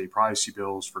between these state privacy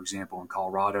bills. For example, in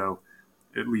Colorado,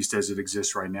 at least as it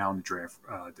exists right now in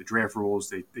the draft rules,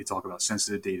 they talk about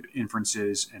sensitive data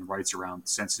inferences and rights around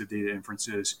sensitive data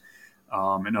inferences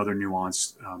and other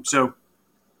nuance. So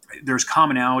there's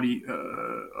commonality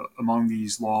among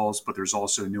these laws, but there's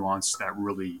also nuance that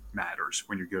really matters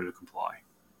when you go to comply.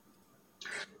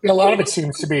 A lot of it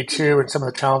seems to be, too, and some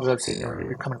of the challenges I've seen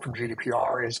coming from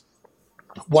GDPR is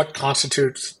what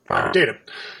constitutes private data.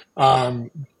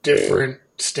 Different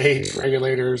states,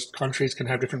 regulators, countries can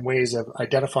have different ways of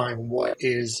identifying what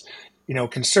is,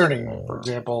 concerning. For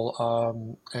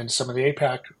example, in some of the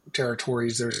APAC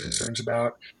territories, there's concerns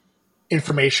about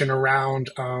information around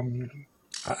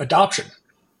adoption,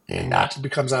 and that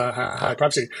becomes a high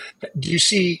privacy. Do you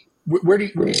see where do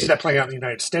you see that playing out in the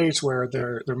United States, where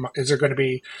is there going to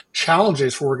be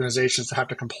challenges for organizations to have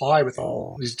to comply with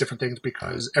all these different things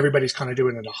because everybody's kind of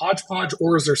doing it in a hodgepodge,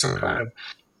 or is there some kind of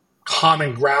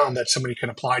common ground that somebody can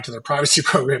apply to their privacy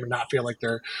program and not feel like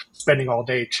they're spending all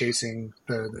day chasing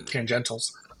the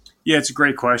tangentials? Yeah, it's a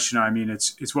great question. I mean,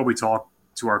 it's what we talk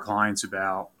to our clients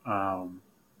about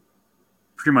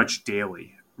pretty much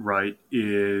daily, right?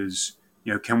 Is,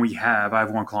 can we have, I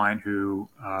have one client who,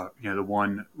 the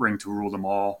one ring to rule them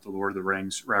all, the Lord of the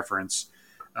Rings reference,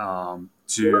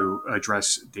 to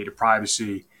address data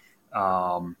privacy.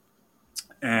 And,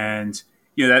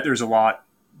 that there's a lot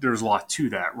to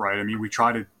that, right? I mean, we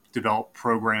try to develop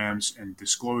programs and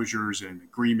disclosures and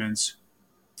agreements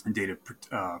and data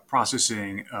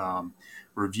processing,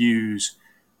 reviews,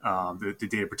 the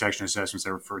data protection assessments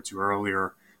I referred to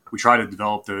earlier. We try to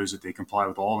develop those that they comply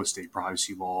with all the state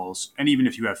privacy laws. And even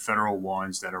if you have federal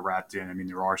ones that are wrapped in, I mean,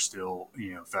 there are still,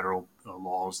 federal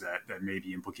laws that may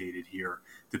be implicated here,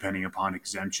 depending upon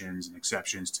exemptions and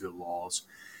exceptions to the laws.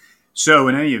 So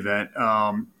in any event,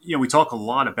 we talk a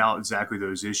lot about exactly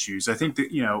those issues. I think that,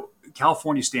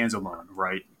 California stands alone,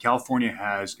 right? California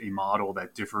has a model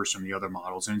that differs from the other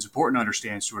models. And it's important to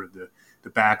understand sort of the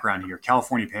background here.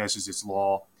 California passes its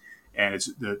law, and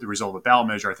it's the result of the ballot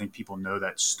measure. I think people know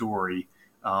that story.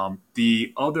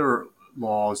 The other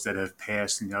laws that have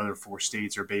passed in the other 4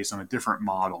 states are based on a different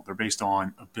model. They're based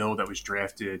on a bill that was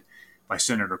drafted by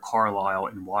Senator Carlisle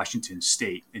in Washington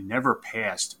State. It never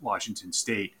passed Washington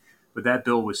State, but that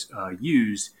bill was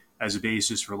used as a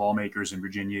basis for lawmakers in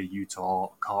Virginia, Utah,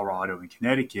 Colorado, and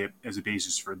Connecticut as a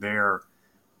basis for their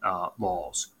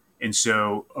laws. And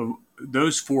so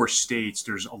those 4 states,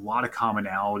 there's a lot of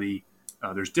commonality.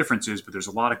 There's differences, but there's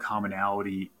a lot of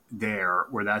commonality there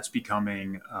where that's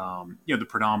becoming, the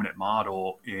predominant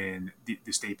model in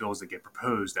the state bills that get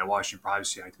proposed, that Washington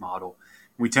Privacy Act model.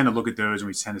 And we tend to look at those and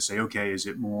we tend to say, okay, is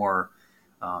it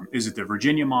the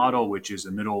Virginia model, which is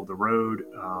a middle of the road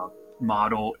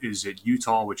model? Is it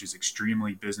Utah, which is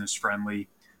extremely business friendly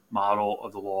model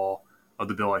of the law, of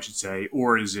the bill, I should say,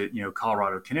 or is it,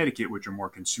 Colorado, Connecticut, which are more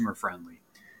consumer friendly?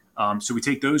 So we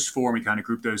take those 4 and we kind of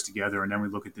group those together, and then we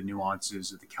look at the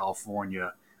nuances of the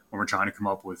California when we're trying to come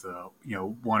up with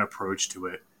one approach to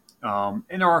it. And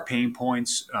there are pain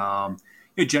points.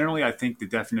 Generally, I think the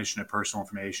definition of personal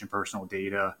information, personal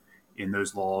data in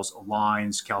those laws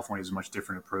aligns. California has a much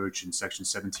different approach. In Section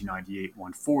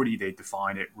 1798-140, they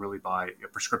define it really by a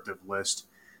prescriptive list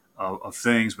of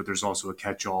things, but there's also a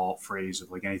catch-all phrase of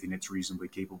like anything that's reasonably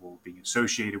capable of being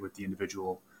associated with the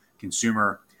individual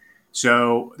consumer.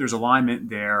 So there's alignment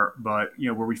there, but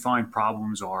where we find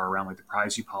problems are around like the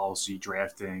privacy policy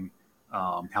drafting,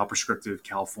 how prescriptive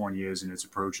California is in its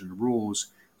approach and the rules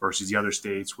versus the other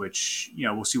states, which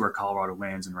we'll see where Colorado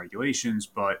lands in regulations,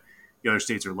 but the other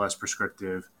states are less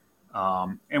prescriptive,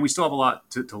 and we still have a lot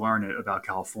to learn about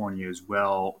California as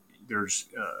well. There's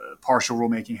partial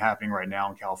rulemaking happening right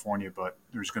now in California, but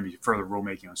there's going to be further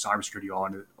rulemaking on cybersecurity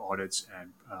audits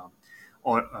and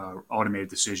automated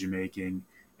decision making,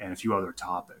 and a few other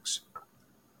topics.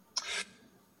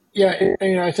 Yeah,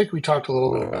 and I think we talked a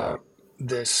little bit about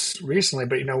this recently,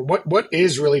 but what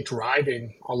is really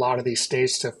driving a lot of these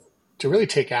states to really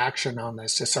take action on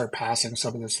this, to start passing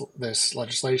some of this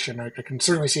legislation? I can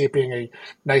certainly see it being a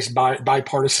nice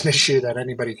bipartisan issue that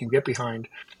anybody can get behind.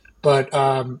 But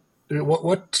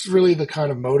what's really the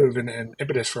kind of motive and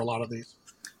impetus for a lot of these?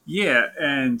 Yeah,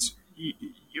 and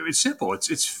it's simple.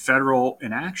 It's federal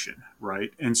inaction,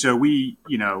 right? And so we,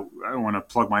 I don't want to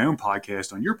plug my own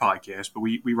podcast on your podcast, but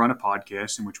we run a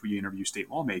podcast in which we interview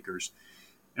state lawmakers.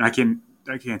 And I can't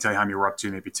tell you how many we're up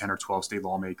to, maybe 10 or 12 state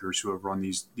lawmakers who have run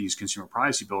these consumer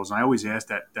privacy bills. And I always ask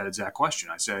that exact question.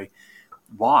 I say,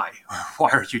 why? Why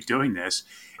are you doing this?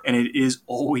 And it is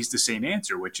always the same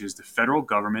answer, which is the federal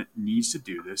government needs to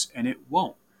do this and it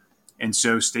won't. And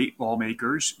so state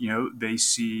lawmakers, they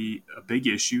see a big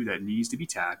issue that needs to be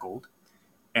tackled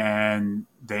and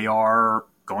they are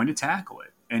going to tackle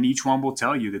it. And each one will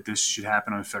tell you that this should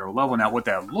happen on a federal level. Now, what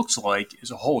that looks like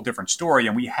is a whole different story.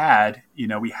 And we had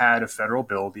a federal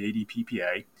bill, the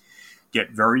ADPPA, get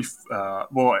very far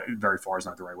is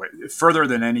not the right way, further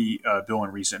than any bill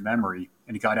in recent memory.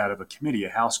 And it got out of a committee, a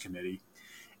House committee,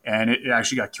 and it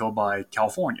actually got killed by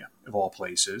California, of all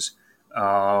places.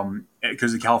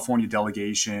 because the California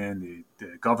delegation,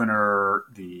 the governor,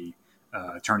 the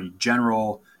attorney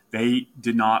general, they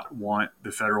did not want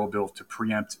the federal bill to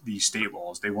preempt these state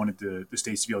laws. They wanted the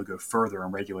states to be able to go further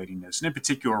in regulating this, and in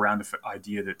particular around the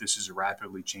idea that this is a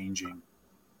rapidly changing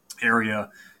area.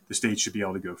 The states should be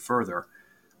able to go further.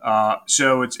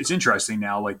 So it's interesting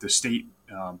now, like the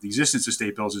existence of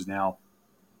state bills is now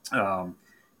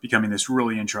becoming this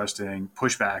really interesting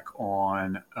pushback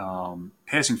on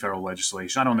passing federal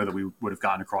legislation. I don't know that we would have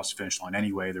gotten across the finish line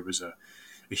anyway. There was a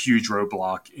huge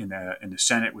roadblock in the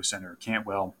Senate with Senator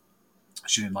Cantwell.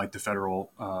 She didn't like the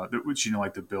she didn't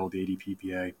like the bill, the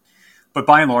ADPPA. But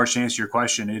by and large, to answer your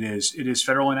question, it is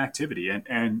federal inactivity,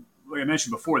 and like I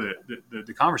mentioned before,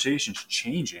 the conversation is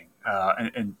changing,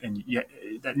 and yet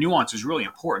that nuance is really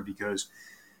important because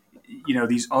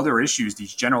these other issues,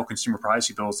 these general consumer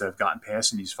privacy bills that have gotten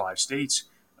passed in these 5 states,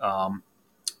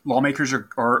 lawmakers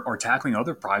are tackling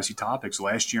other privacy topics.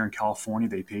 Last year in California,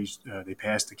 they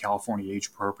passed the California Age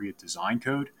Appropriate Design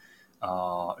Code.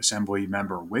 Assembly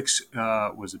member Wicks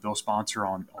was a bill sponsor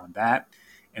on that,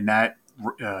 and that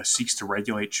seeks to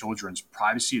regulate children's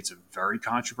privacy. It's a very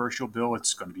controversial bill.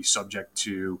 It's going to be subject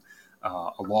to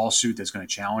a lawsuit that's going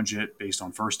to challenge it based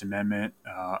on First Amendment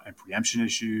and preemption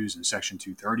issues and Section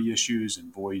 230 issues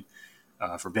and void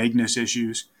for vagueness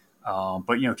issues.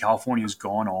 But California has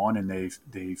gone on and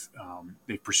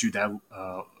they've pursued that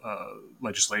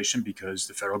legislation because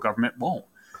the federal government won't.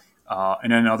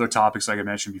 And then other topics, like I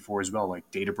mentioned before as well,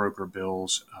 like data broker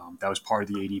bills. That was part of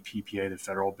the ADPPA, the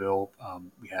federal bill.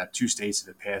 We have 2 states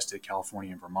that have passed it,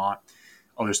 California and Vermont.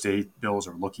 Other state bills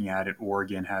are looking at it.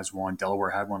 Oregon has one. Delaware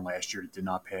had one last year that did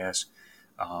not pass.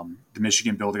 The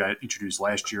Michigan bill that got introduced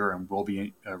last year and will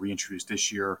be reintroduced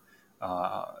this year.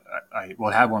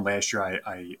 It had one last year.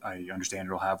 I understand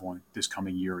it'll have one this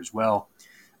coming year as well.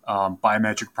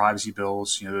 Biometric privacy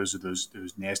bills, those are those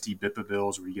nasty BIPA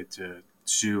bills where you get to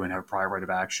sue and have a prior right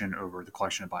of action over the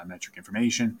collection of biometric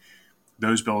information.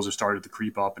 Those bills have started to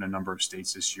creep up in a number of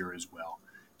states this year as well.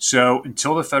 So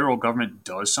until the federal government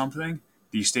does something,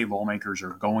 these state lawmakers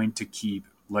are going to keep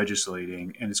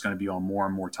legislating, and it's going to be on more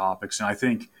and more topics. And I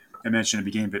think I mentioned at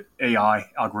the beginning, but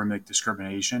AI, algorithmic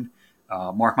discrimination,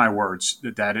 mark my words,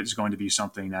 that is going to be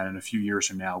something that in a few years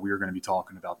from now, we are going to be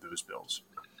talking about those bills.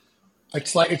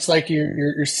 It's like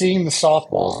you're seeing the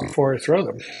softballs before you throw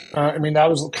them. That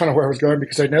was kind of where I was going,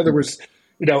 because I know there was,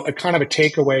 a kind of a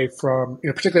takeaway from,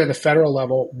 particularly at the federal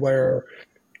level, where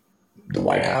the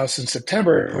White House in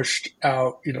September pushed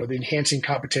out, the enhancing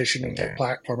competition and tech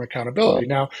platform accountability.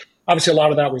 Now, obviously, a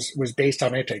lot of that was based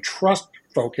on antitrust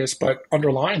focus, but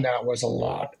underlying that was a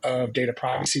lot of data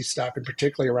privacy stuff, and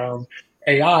particularly around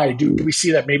AI. Do we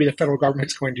see that maybe the federal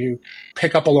government's going to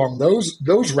pick up along those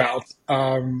routes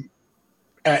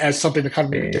as something to kind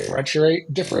of maybe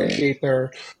differentiate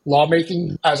their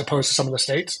lawmaking as opposed to some of the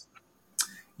states?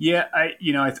 Yeah, I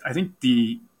think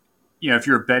if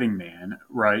you're a betting man,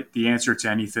 right, the answer to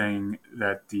anything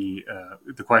that the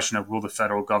question of will the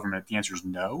federal government, the answer is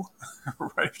no,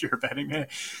 right, if you're a betting man.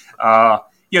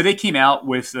 They came out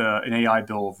with an AI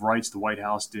Bill of Rights, the White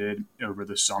House did over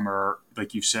the summer.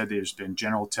 Like you said, there's been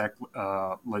general tech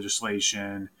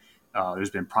legislation.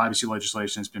 There's been privacy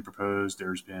legislation that's been proposed.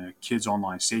 There's been a Kids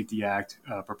Online Safety Act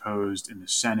proposed in the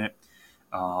Senate.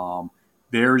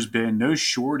 There's been no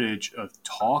shortage of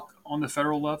talk on the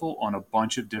federal level on a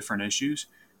bunch of different issues,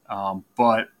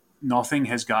 but nothing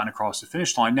has gotten across the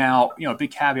finish line. Now, a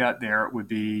big caveat there would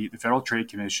be the Federal Trade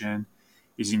Commission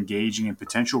is engaging in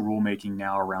potential rulemaking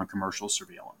now around commercial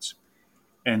surveillance.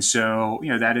 And so,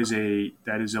 that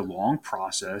is a long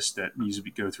process that needs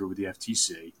to go through with the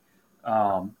FTC.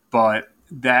 But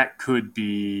that could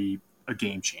be a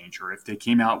game changer if they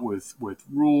came out with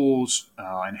rules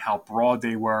and how broad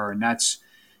they were. And that's,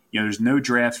 there's no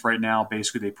draft right now.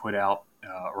 Basically, they put out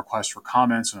requests for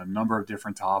comments on a number of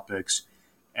different topics.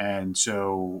 And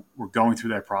so we're going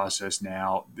through that process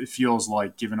now. It feels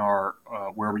like, given our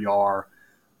where we are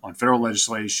on federal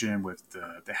legislation with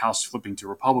the House flipping to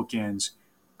Republicans,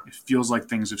 it feels like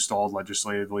things have stalled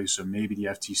legislatively. So maybe the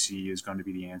FTC is going to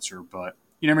be the answer, but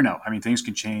you never know. Things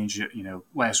can change.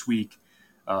 Last week,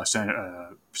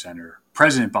 President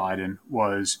Biden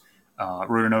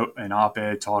wrote an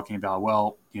op-ed talking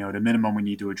about, at a minimum, we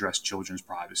need to address children's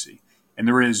privacy. And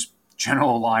there is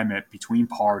general alignment between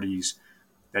parties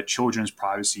that children's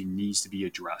privacy needs to be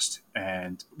addressed.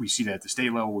 And we see that at the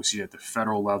state level, we see that at the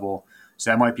federal level. So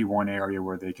that might be one area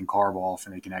where they can carve off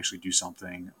and they can actually do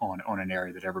something on an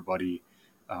area that everybody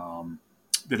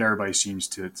seems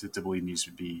to believe needs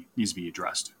to be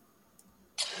addressed.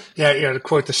 Yeah, to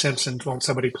quote The Simpsons, "Won't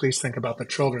somebody please think about the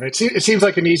children?" It seems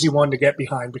like an easy one to get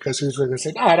behind because who's really going to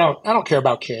say, "No, I don't care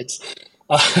about kids."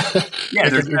 Yeah,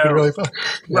 there's You can no really,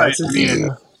 yeah, right. I mean,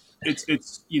 it's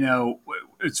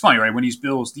it's funny, right? When these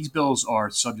bills are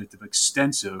subject of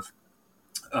extensive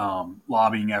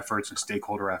lobbying efforts and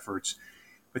stakeholder efforts,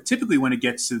 but typically when it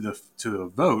gets to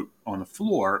the vote on the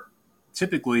floor,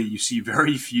 typically you see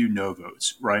very few no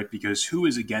votes, right? Because who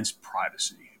is against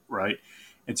privacy, right?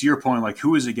 And to your point, like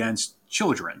who is against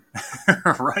children,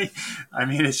 right? I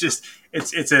mean,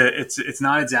 it's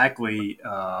not exactly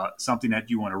something that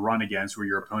you want to run against, where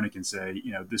your opponent can say,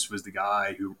 this was the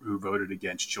guy who voted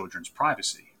against children's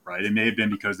privacy, right? It may have been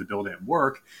because the bill didn't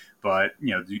work, but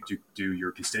do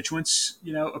your constituents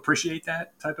appreciate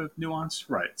that type of nuance,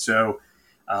 right? So.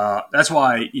 That's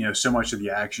why so much of the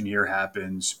action here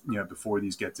happens before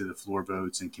these get to the floor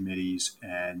votes and committees,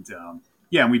 and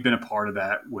and we've been a part of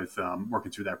that with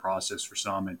working through that process for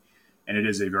some, and it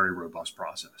is a very robust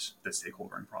process, that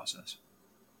stakeholdering process.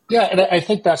 Yeah, and I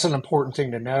think that's an important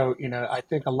thing to note. I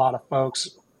think a lot of folks,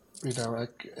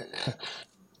 like,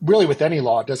 really with any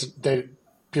law,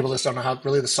 people just don't know how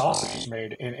really the sausage is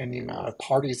made and the amount of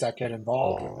parties that get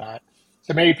involved with that.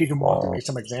 So maybe if you can walk through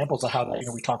some examples of how that,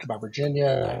 we talked about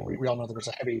Virginia, and we all know there was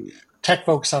a heavy tech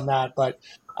focus on that, but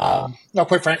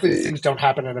quite frankly, things don't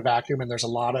happen in a vacuum, and there's a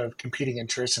lot of competing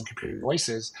interests and competing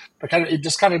voices. But it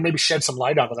just kind of maybe shed some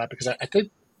light onto that, because I think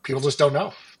people just don't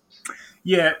know.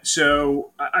 Yeah,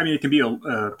 so I mean, it can be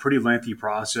a pretty lengthy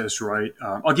process, right?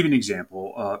 I'll give you an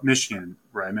example. Michigan,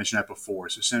 right? I mentioned that before.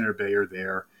 So Senator Bayer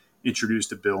there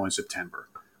introduced a bill in September.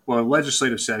 Well, the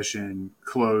legislative session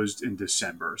closed in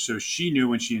December. So she knew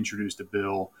when she introduced the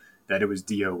bill that it was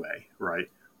DOA,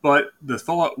 right? But the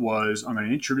thought was, I'm going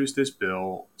to introduce this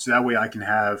bill so that way I can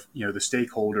have, the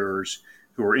stakeholders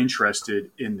who are interested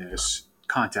in this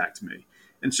contact me.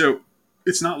 And so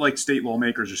it's not like state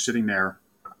lawmakers are sitting there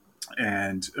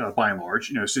and by and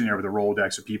large, sitting there with a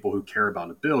Rolodex of people who care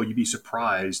about a bill. You'd be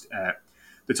surprised at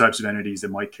the types of entities that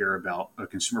might care about a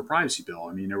consumer privacy bill.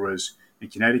 I mean, there was in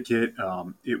Connecticut,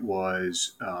 it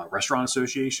was Restaurant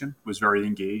Association was very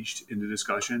engaged in the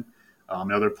discussion.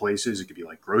 In other places, it could be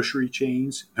like grocery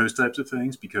chains, those types of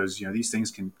things, because these things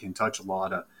can touch a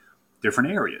lot of different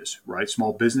areas, right?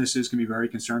 Small businesses can be very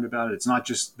concerned about it. It's not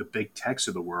just the big techs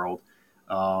of the world.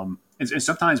 And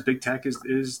sometimes big tech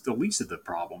is the least of the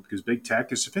problem, because big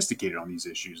tech is sophisticated on these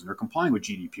issues and they're complying with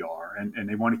GDPR and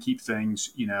they want to keep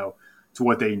things, to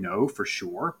what they know for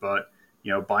sure. But,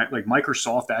 like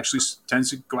Microsoft actually tends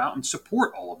to go out and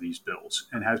support all of these bills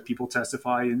and has people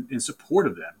testify in support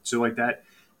of them. So like that,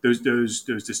 those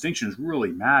distinctions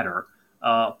really matter.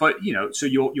 But, so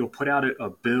you'll put out a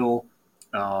bill,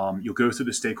 you'll go through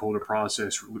the stakeholder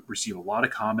process, receive a lot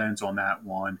of comments on that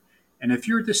one. And if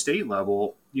you're at the state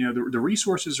level, the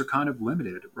resources are kind of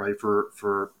limited, right,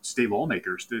 for state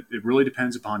lawmakers. It really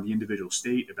depends upon the individual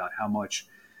state about how much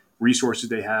resources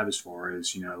they have as far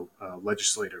as,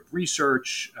 legislative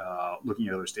research, looking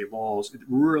at other state laws. It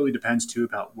really depends, too,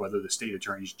 about whether the state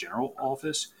attorney's general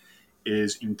office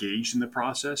is engaged in the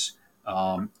process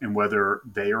and whether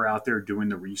they are out there doing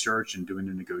the research and doing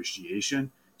the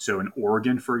negotiation. So in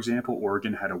Oregon, for example,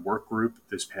 Oregon had a work group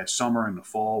this past summer in the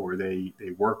fall where they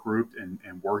work grouped and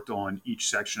worked on each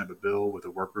section of a bill with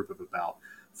a work group of about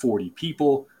 40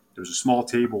 people. There was a small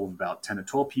table of about 10 to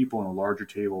 12 people and a larger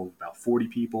table of about 40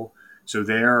 people. So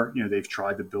there, they've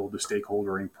tried to build the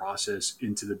stakeholdering process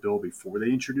into the bill before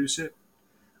they introduce it.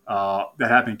 That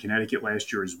happened in Connecticut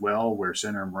last year as well, where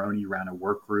Senator Maroney ran a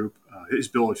work group. His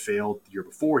bill had failed the year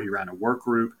before. He ran a work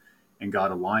group and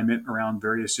got alignment around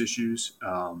various issues.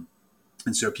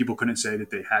 And so people couldn't say that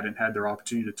they hadn't had their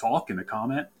opportunity to talk and to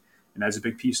comment. And that's a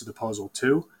big piece of the puzzle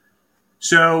too.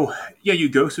 So, yeah, you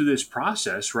go through this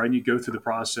process, right? And you go through the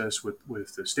process with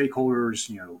the stakeholders,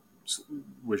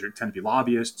 which tend to be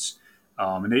lobbyists.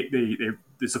 And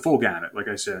it's a full gamut. Like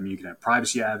I said, I mean, you can have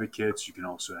privacy advocates. You can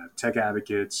also have tech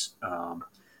advocates.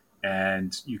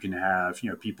 And you can have,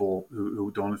 people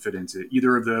who don't fit into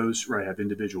either of those, right? Have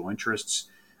individual interests.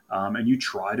 And you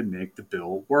try to make the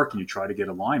bill work and you try to get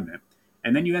alignment.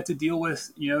 And then you have to deal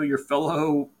with, your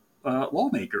fellow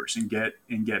lawmakers and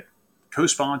get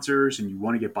co-sponsors, and you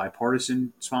want to get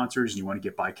bipartisan sponsors and you want to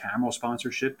get bicameral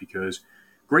sponsorship because,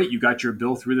 great, you got your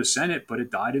bill through the Senate, but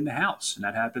it died in the House. And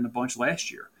that happened a bunch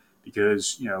last year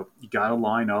because, you got to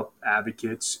line up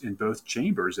advocates in both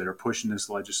chambers that are pushing this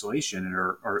legislation and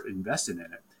are invested in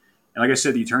it. And like I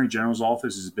said, the Attorney General's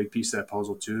office is a big piece of that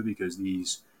puzzle too, because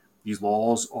these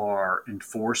laws are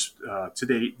enforced to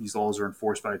date. These laws are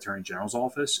enforced by the Attorney General's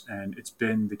office, and it's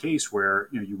been the case where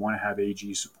you want to have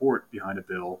AG support behind a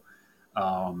bill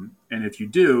And if you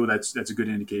do, that's a good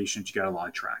indication that you got a lot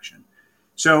of traction.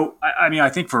 So, I mean, I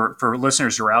think for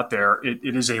listeners who are out there,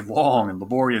 it is a long and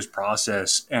laborious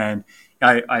process. And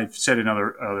I've said in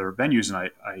other venues,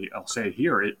 and I'll say it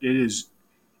here, it is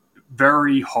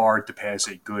very hard to pass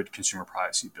a good consumer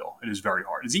privacy bill. It is very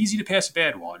hard. It's easy to pass a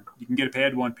bad one. You can get a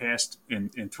bad one passed in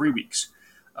 3 weeks.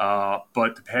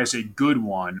 But to pass a good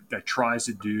one that tries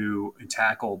to do and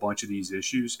tackle a bunch of these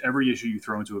issues, every issue you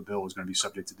throw into a bill is going to be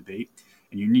subject to debate.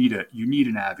 And you need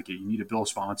an advocate. You need a bill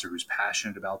sponsor who's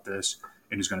passionate about this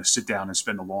and who's going to sit down and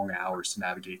spend the long hours to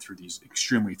navigate through these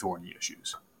extremely thorny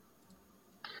issues.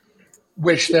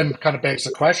 Which then kind of begs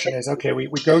the question is, okay, we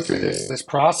go through this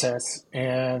process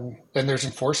and then there's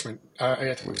enforcement.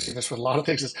 I think we've seen this with a lot of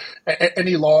things.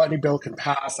 Any law, any bill can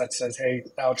pass that says, hey,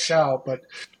 thou shalt, but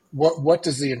what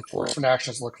does the enforcement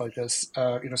actions look like? This,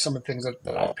 some of the things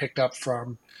that I picked up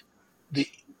from the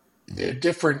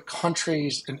different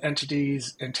countries and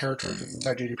entities and territories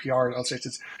inside GDPR, I'll say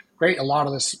it's great. A lot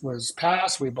of this was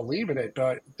passed. We believe in it,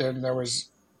 but then there was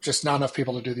just not enough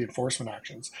people to do the enforcement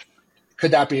actions.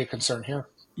 Could that be a concern here?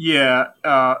 Yeah,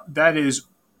 that is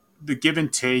the give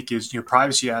and take is,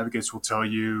 privacy advocates will tell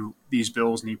you these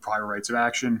bills need prior rights of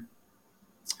action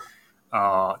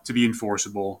to be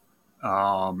enforceable.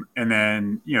 And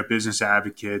then, business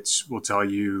advocates will tell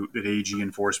you that AG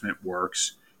enforcement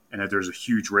works and that there's a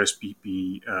huge risk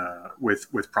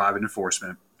with private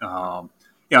enforcement. And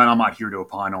I'm not here to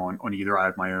opine on either. I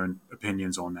have my own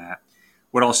opinions on that.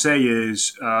 What I'll say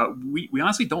is we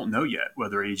honestly don't know yet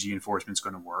whether AG enforcement is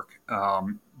going to work.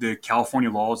 The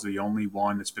California law is the only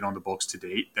one that's been on the books to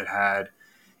date that had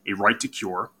a right to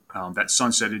cure that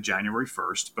sunsetted January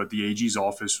 1st. But the AG's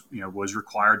office was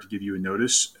required to give you a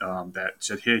notice that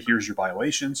said, hey, here's your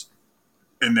violations.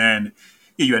 And then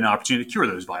you had an opportunity to cure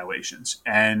those violations.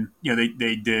 And,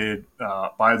 they did,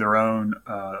 by their own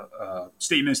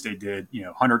statements, they did,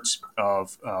 hundreds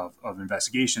of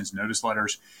investigations, notice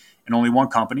letters. And only one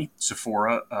company,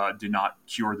 Sephora, did not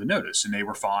cure the notice, and they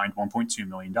were fined $1.2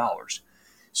 million.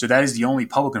 So that is the only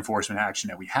public enforcement action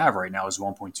that we have right now is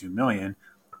 $1.2 million.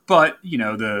 But,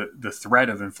 the threat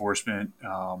of enforcement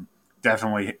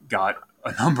definitely got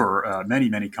a number,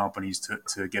 many companies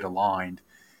to get aligned.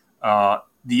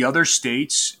 The other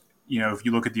states, if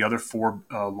you look at the other 4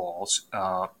 laws,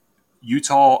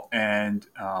 Utah and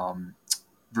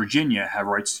Virginia have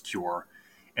rights to cure,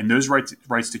 and those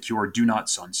rights to cure do not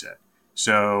sunset.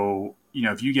 So,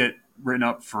 if you get written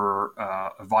up for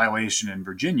a violation in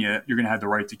Virginia, you're going to have the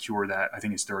right to cure that. I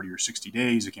think it's 30 or 60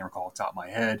 days. I can't recall off the top of my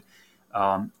head.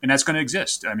 And that's going to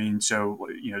exist. I mean, so,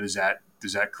 does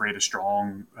that create a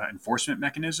strong enforcement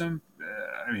mechanism?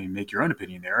 Make your own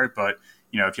opinion there. But,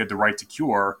 if you have the right to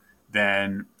cure,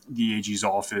 then the AG's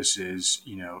office is,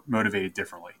 motivated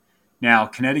differently. Now,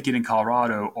 Connecticut and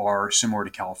Colorado are similar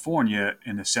to California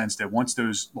in the sense that once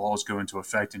those laws go into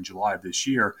effect in July of this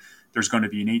year, there's going to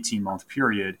be an 18-month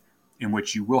period in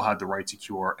which you will have the right to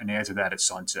cure, and after that, it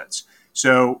sunsets.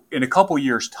 So in a couple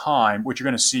years' time, what you're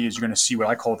going to see is what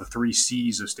I call the 3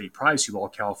 C's of state privacy law,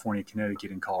 California,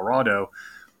 Connecticut, and Colorado,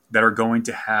 that are going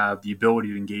to have the ability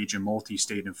to engage in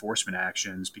multi-state enforcement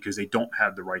actions because they don't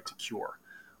have the right to cure.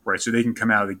 Right, so they can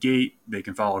come out of the gate, they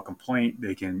can file a complaint,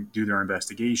 they can do their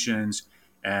investigations,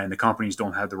 and the companies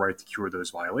don't have the right to cure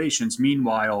those violations.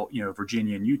 Meanwhile,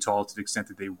 Virginia and Utah, to the extent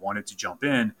that they wanted to jump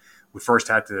in, would first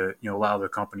have to, allow the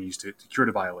companies to cure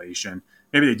the violation.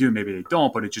 Maybe they do, maybe they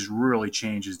don't, but it just really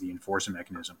changes the enforcement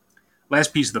mechanism.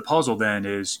 Last piece of the puzzle then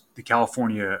is the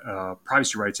California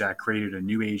Privacy Rights Act created a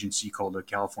new agency called the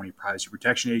California Privacy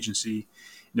Protection Agency.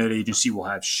 And that agency will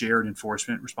have shared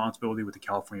enforcement responsibility with the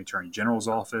California Attorney General's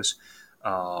office.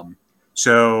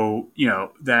 So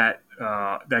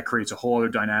that creates a whole other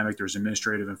dynamic. There's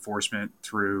administrative enforcement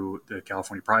through the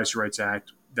California Privacy Rights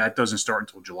Act. That doesn't start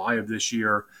until July of this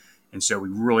year. And so we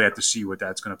really have to see what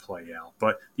that's going to play out.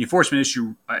 But the enforcement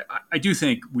issue, I do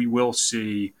think we will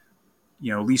see,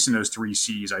 at least in those 3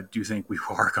 C's, I do think we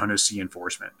are going to see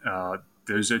enforcement.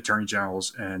 Those attorney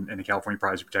generals and the California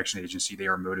Privacy Protection Agency, they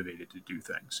are motivated to do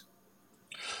things.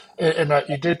 And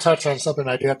you did touch on something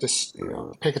I do have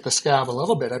to pick at the scab a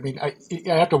little bit. I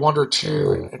have to wonder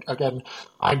too, and again,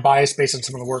 I'm biased based on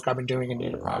some of the work I've been doing in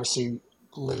data privacy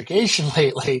litigation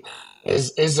lately.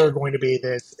 Is there going to be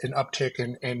an uptick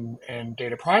in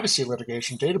data privacy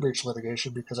litigation, data breach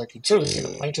litigation? Because I can certainly see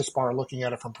the plaintiffs bar looking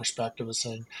at it from perspective of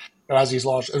saying, as these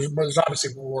laws, there's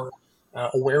obviously more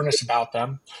awareness about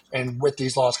them, and with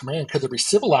these laws coming in, could there be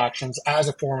civil actions as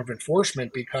a form of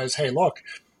enforcement? Because hey, look,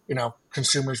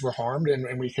 consumers were harmed,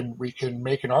 and we can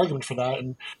make an argument for that.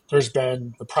 And there's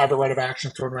been the private right of action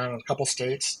thrown around in a couple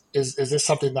states. Is this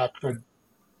something that could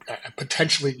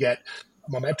potentially get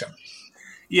momentum?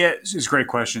 Yeah, it's a great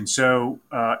question. So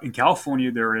in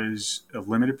California, there is a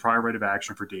limited prior right of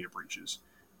action for data breaches.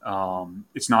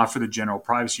 It's not for the general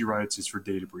privacy rights; it's for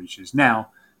data breaches.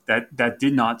 Now, that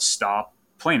did not stop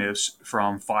plaintiffs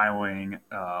from filing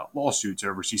lawsuits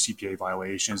over CCPA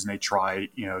violations, and they try,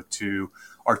 to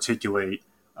articulate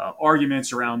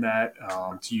arguments around that,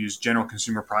 to use general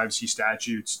consumer privacy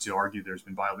statutes to argue there's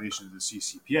been violations of the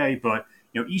CCPA, but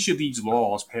each of these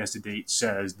laws passed to date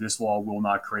says this law will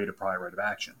not create a prior right of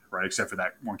action, right? Except for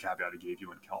that one caveat I gave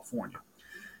you in California.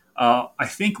 I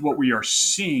think what we are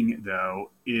seeing,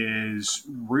 though, is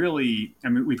really,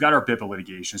 we've got our BIPA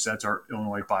litigation. So that's our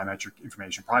Illinois Biometric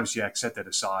Information Privacy Act. Set that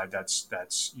aside. That's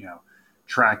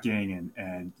tracking.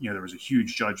 And there was a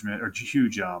huge judgment or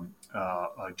huge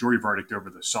jury verdict over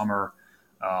the summer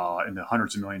in the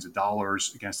hundreds of millions of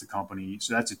dollars against the company.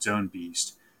 So that's its own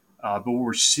beast. But what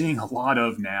we're seeing a lot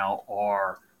of now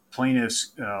are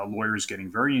plaintiffs, lawyers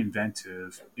getting very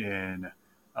inventive in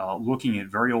looking at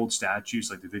very old statutes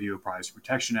like the Video Privacy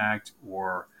Protection Act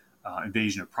or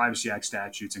Invasion of Privacy Act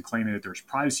statutes and claiming that there's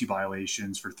privacy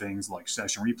violations for things like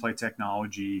session replay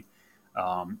technology,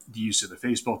 the use of the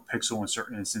Facebook pixel in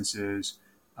certain instances,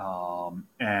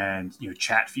 and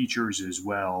chat features as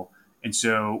well. And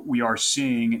so we are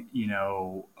seeing,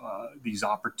 these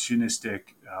opportunistic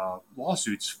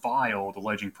lawsuits filed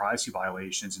alleging privacy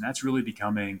violations, and that's really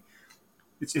becoming.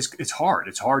 It's hard.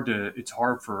 It's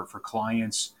hard for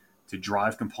clients to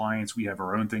drive compliance. We have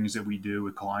our own things that we do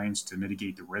with clients to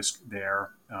mitigate the risk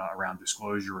there around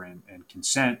disclosure and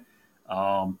consent.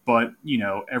 But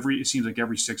it seems like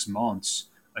every 6 months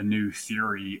a new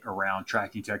theory around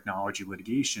tracking technology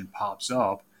litigation pops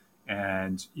up.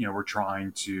 And, we're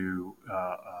trying to,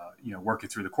 work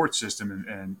it through the court system.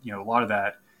 And a lot of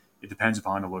that, it depends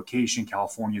upon the location.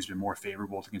 California has been more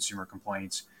favorable to consumer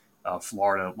complaints,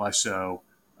 Florida less so.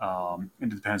 And it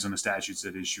depends on the statutes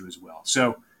at issue as well.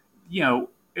 So,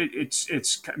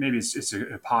 it's maybe it's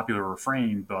a popular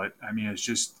refrain, but there's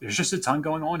just a ton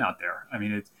going on out there.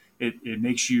 It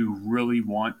makes you really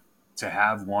want to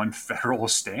have one federal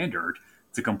standard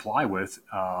to comply with.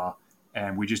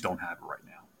 And we just don't have it right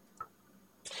now.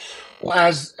 Well,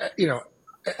 as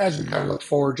we kind of look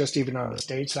forward, just even on the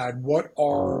state side, what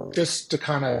are, just to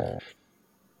kind of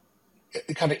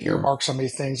earmark some of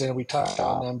these things, and we touched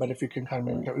on them, but if you can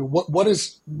kind of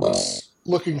what's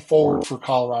looking forward for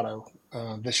Colorado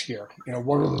this year?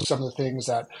 What are some of the things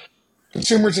that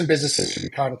consumers and businesses should be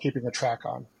kind of keeping a track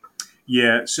on?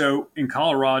 Yeah, so in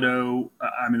Colorado,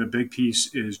 the big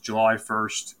piece is July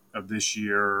 1st of this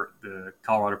year, the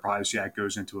Colorado Privacy Act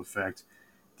goes into effect.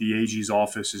 The AG's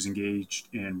office is engaged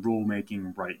in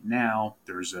rulemaking right now.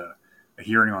 There's a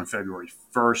hearing on February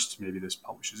 1st. Maybe this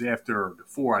publishes after or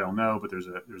before, I don't know, but there's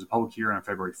a public hearing on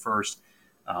February 1st.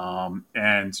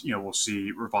 And we'll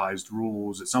see revised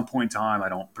rules at some point in time. I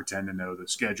don't pretend to know the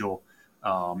schedule.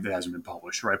 It hasn't been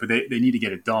published, right? But they need to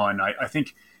get it done. I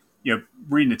think,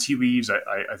 reading the tea leaves,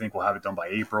 I think we'll have it done by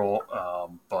April.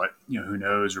 But, who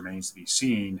knows, remains to be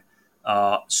seen.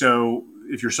 So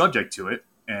if you're subject to it,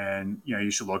 and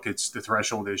you should look. It's the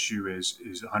threshold issue is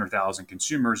 100,000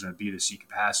 consumers in a B2C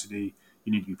capacity.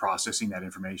 You need to be processing that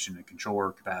information in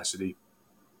controller capacity.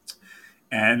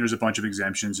 And there's a bunch of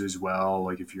exemptions as well.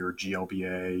 Like if you're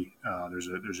GLBA, there's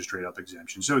a straight up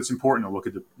exemption. So it's important to look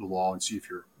at the law and see if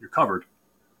you're covered.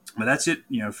 But that's it.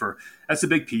 That's the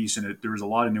big piece, and there was a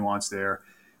lot of nuance there.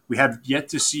 We have yet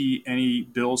to see any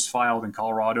bills filed in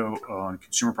Colorado on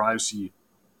consumer privacy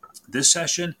this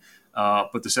session,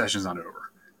 but the session's not over.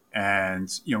 And,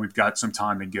 we've got some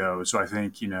time to go. So I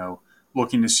think,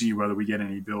 looking to see whether we get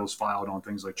any bills filed on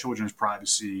things like children's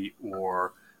privacy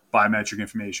or biometric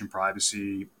information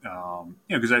privacy,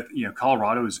 because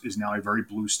Colorado is now a very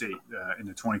blue state. In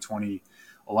the 2020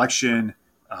 election,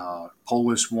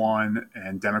 Polis won,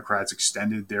 and Democrats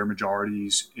extended their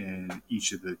majorities in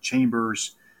each of the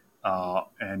chambers.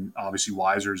 And obviously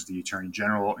Weiser is the attorney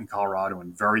general in Colorado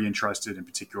and very interested in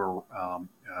particular.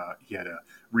 He had a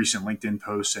recent LinkedIn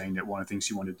post saying that one of the things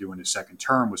he wanted to do in his second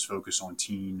term was focus on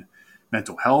teen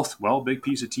mental health. Well, a big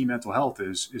piece of teen mental health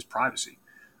is privacy,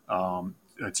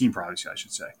 teen privacy, I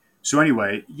should say. So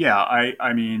anyway, yeah,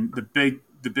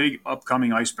 the big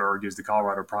upcoming iceberg is the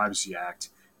Colorado Privacy Act,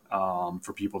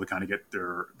 for people to kind of get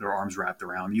their arms wrapped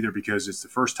around, either because it's the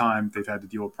first time they've had to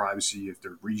deal with privacy if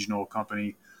they're a regional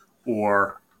company,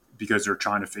 or because they're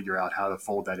trying to figure out how to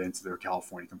fold that into their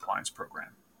California compliance program.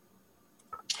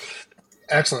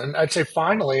 Excellent. And I'd say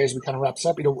finally, as we kind of wrap this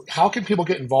up, how can people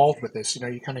get involved with this?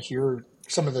 You kind of hear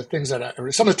some of the things some of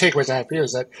the takeaways I have here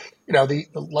is that, the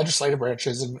legislative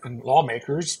branches and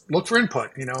lawmakers look for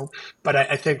input, but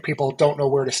I think people don't know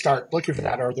where to start looking for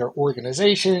that. Are there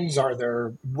organizations? Are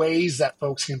there ways that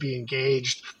folks can be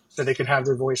engaged so they can have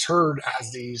their voice heard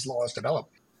as these laws develop?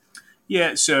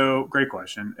 Yeah, so great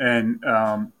question. And,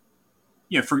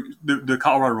 for the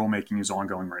Colorado rulemaking is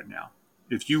ongoing right now.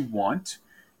 If you want,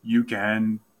 you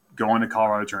can go on the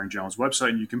Colorado Attorney General's website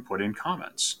and you can put in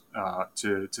comments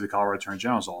to the Colorado Attorney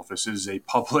General's office. It is a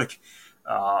public,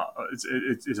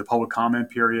 it's a public comment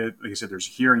period. Like I said, there's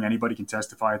a hearing. Anybody can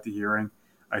testify at the hearing.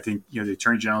 I think, the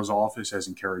Attorney General's office has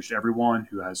encouraged everyone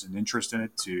who has an interest in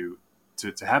it to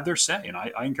have their say. And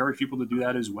I encourage people to do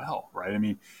that as well, right? I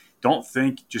mean, don't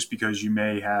think just because you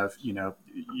may have, you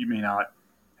may not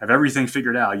have everything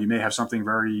figured out. You may have something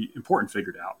very important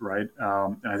figured out, right?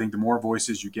 And I think the more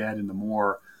voices you get and the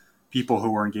more people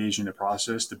who are engaged in the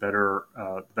process, the better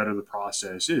the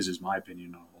process is my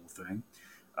opinion on the whole thing.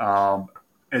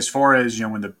 As far as,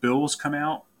 when the bills come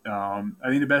out, I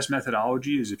think the best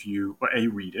methodology is if you,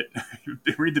 read it,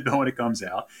 read the bill when it comes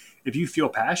out. If you feel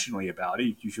passionately about it,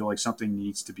 if you feel like something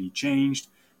needs to be changed,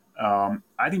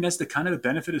 I think that's the kind of the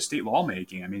benefit of state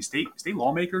lawmaking. I mean, state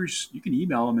lawmakers, you can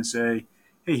email them and say,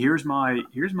 hey, here's my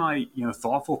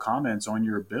thoughtful comments on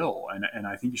your bill, and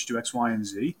I think you should do X, Y, and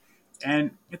Z.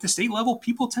 And at the state level,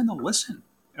 people tend to listen.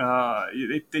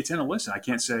 They tend to listen. I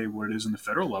can't say what it is on the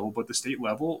federal level, but the state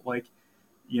level,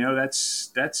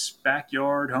 that's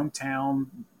backyard, hometown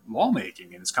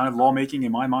lawmaking, and it's kind of lawmaking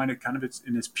in my mind. It's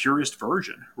in its purest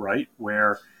version, right?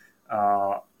 Where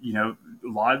a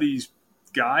lot of these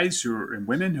guys and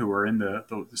women who are in the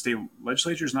state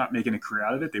legislature is not making a career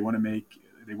out of it. They want to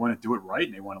do it right,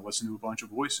 and they want to listen to a bunch of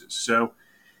voices. So,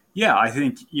 yeah, I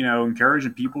think,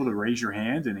 encouraging people to raise your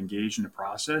hand and engage in the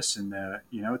process, and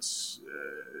it's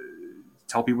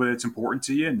tell people that it's important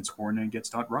to you and it's important and it gets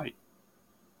done right.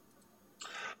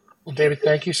 Well, David,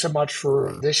 thank you so much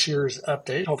for this year's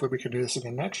update. Hopefully we can do this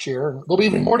again next year. And there'll be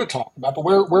even more to talk about. But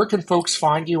where can folks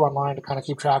find you online to kind of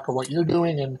keep track of what you're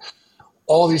doing and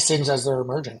all these things as they're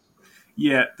emerging?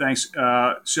 Yeah, thanks.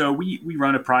 So we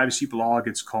run a privacy blog.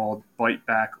 It's called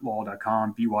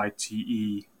bytebacklaw.com,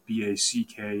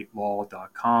 BYTEBACK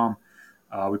law.com.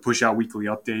 We push out weekly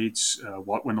updates.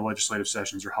 When the legislative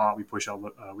sessions are hot, we push out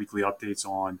weekly updates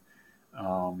on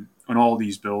all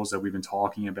these bills that we've been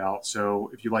talking about.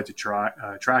 So if you'd like to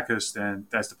track us, then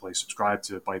that's the place. Subscribe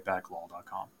to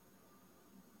bytebacklaw.com.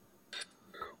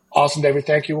 Awesome, David.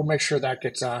 Thank you. We'll make sure that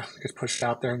gets pushed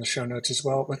out there in the show notes as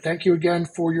well. But thank you again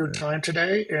for your time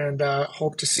today, and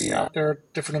hope to see you out there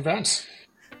at different events.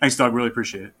 Thanks, Doug. Really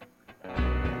appreciate it.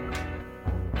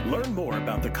 Learn more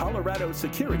about the Colorado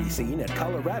security scene at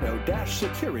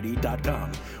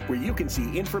colorado-security.com, where you can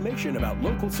see information about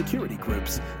local security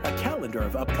groups, a calendar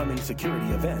of upcoming security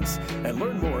events, and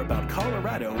learn more about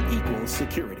Colorado equals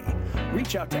security.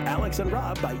 Reach out to Alex and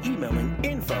Rob by emailing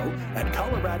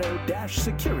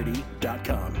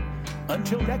info@colorado-security.com.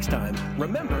 Until next time,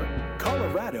 remember,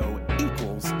 Colorado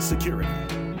equals security.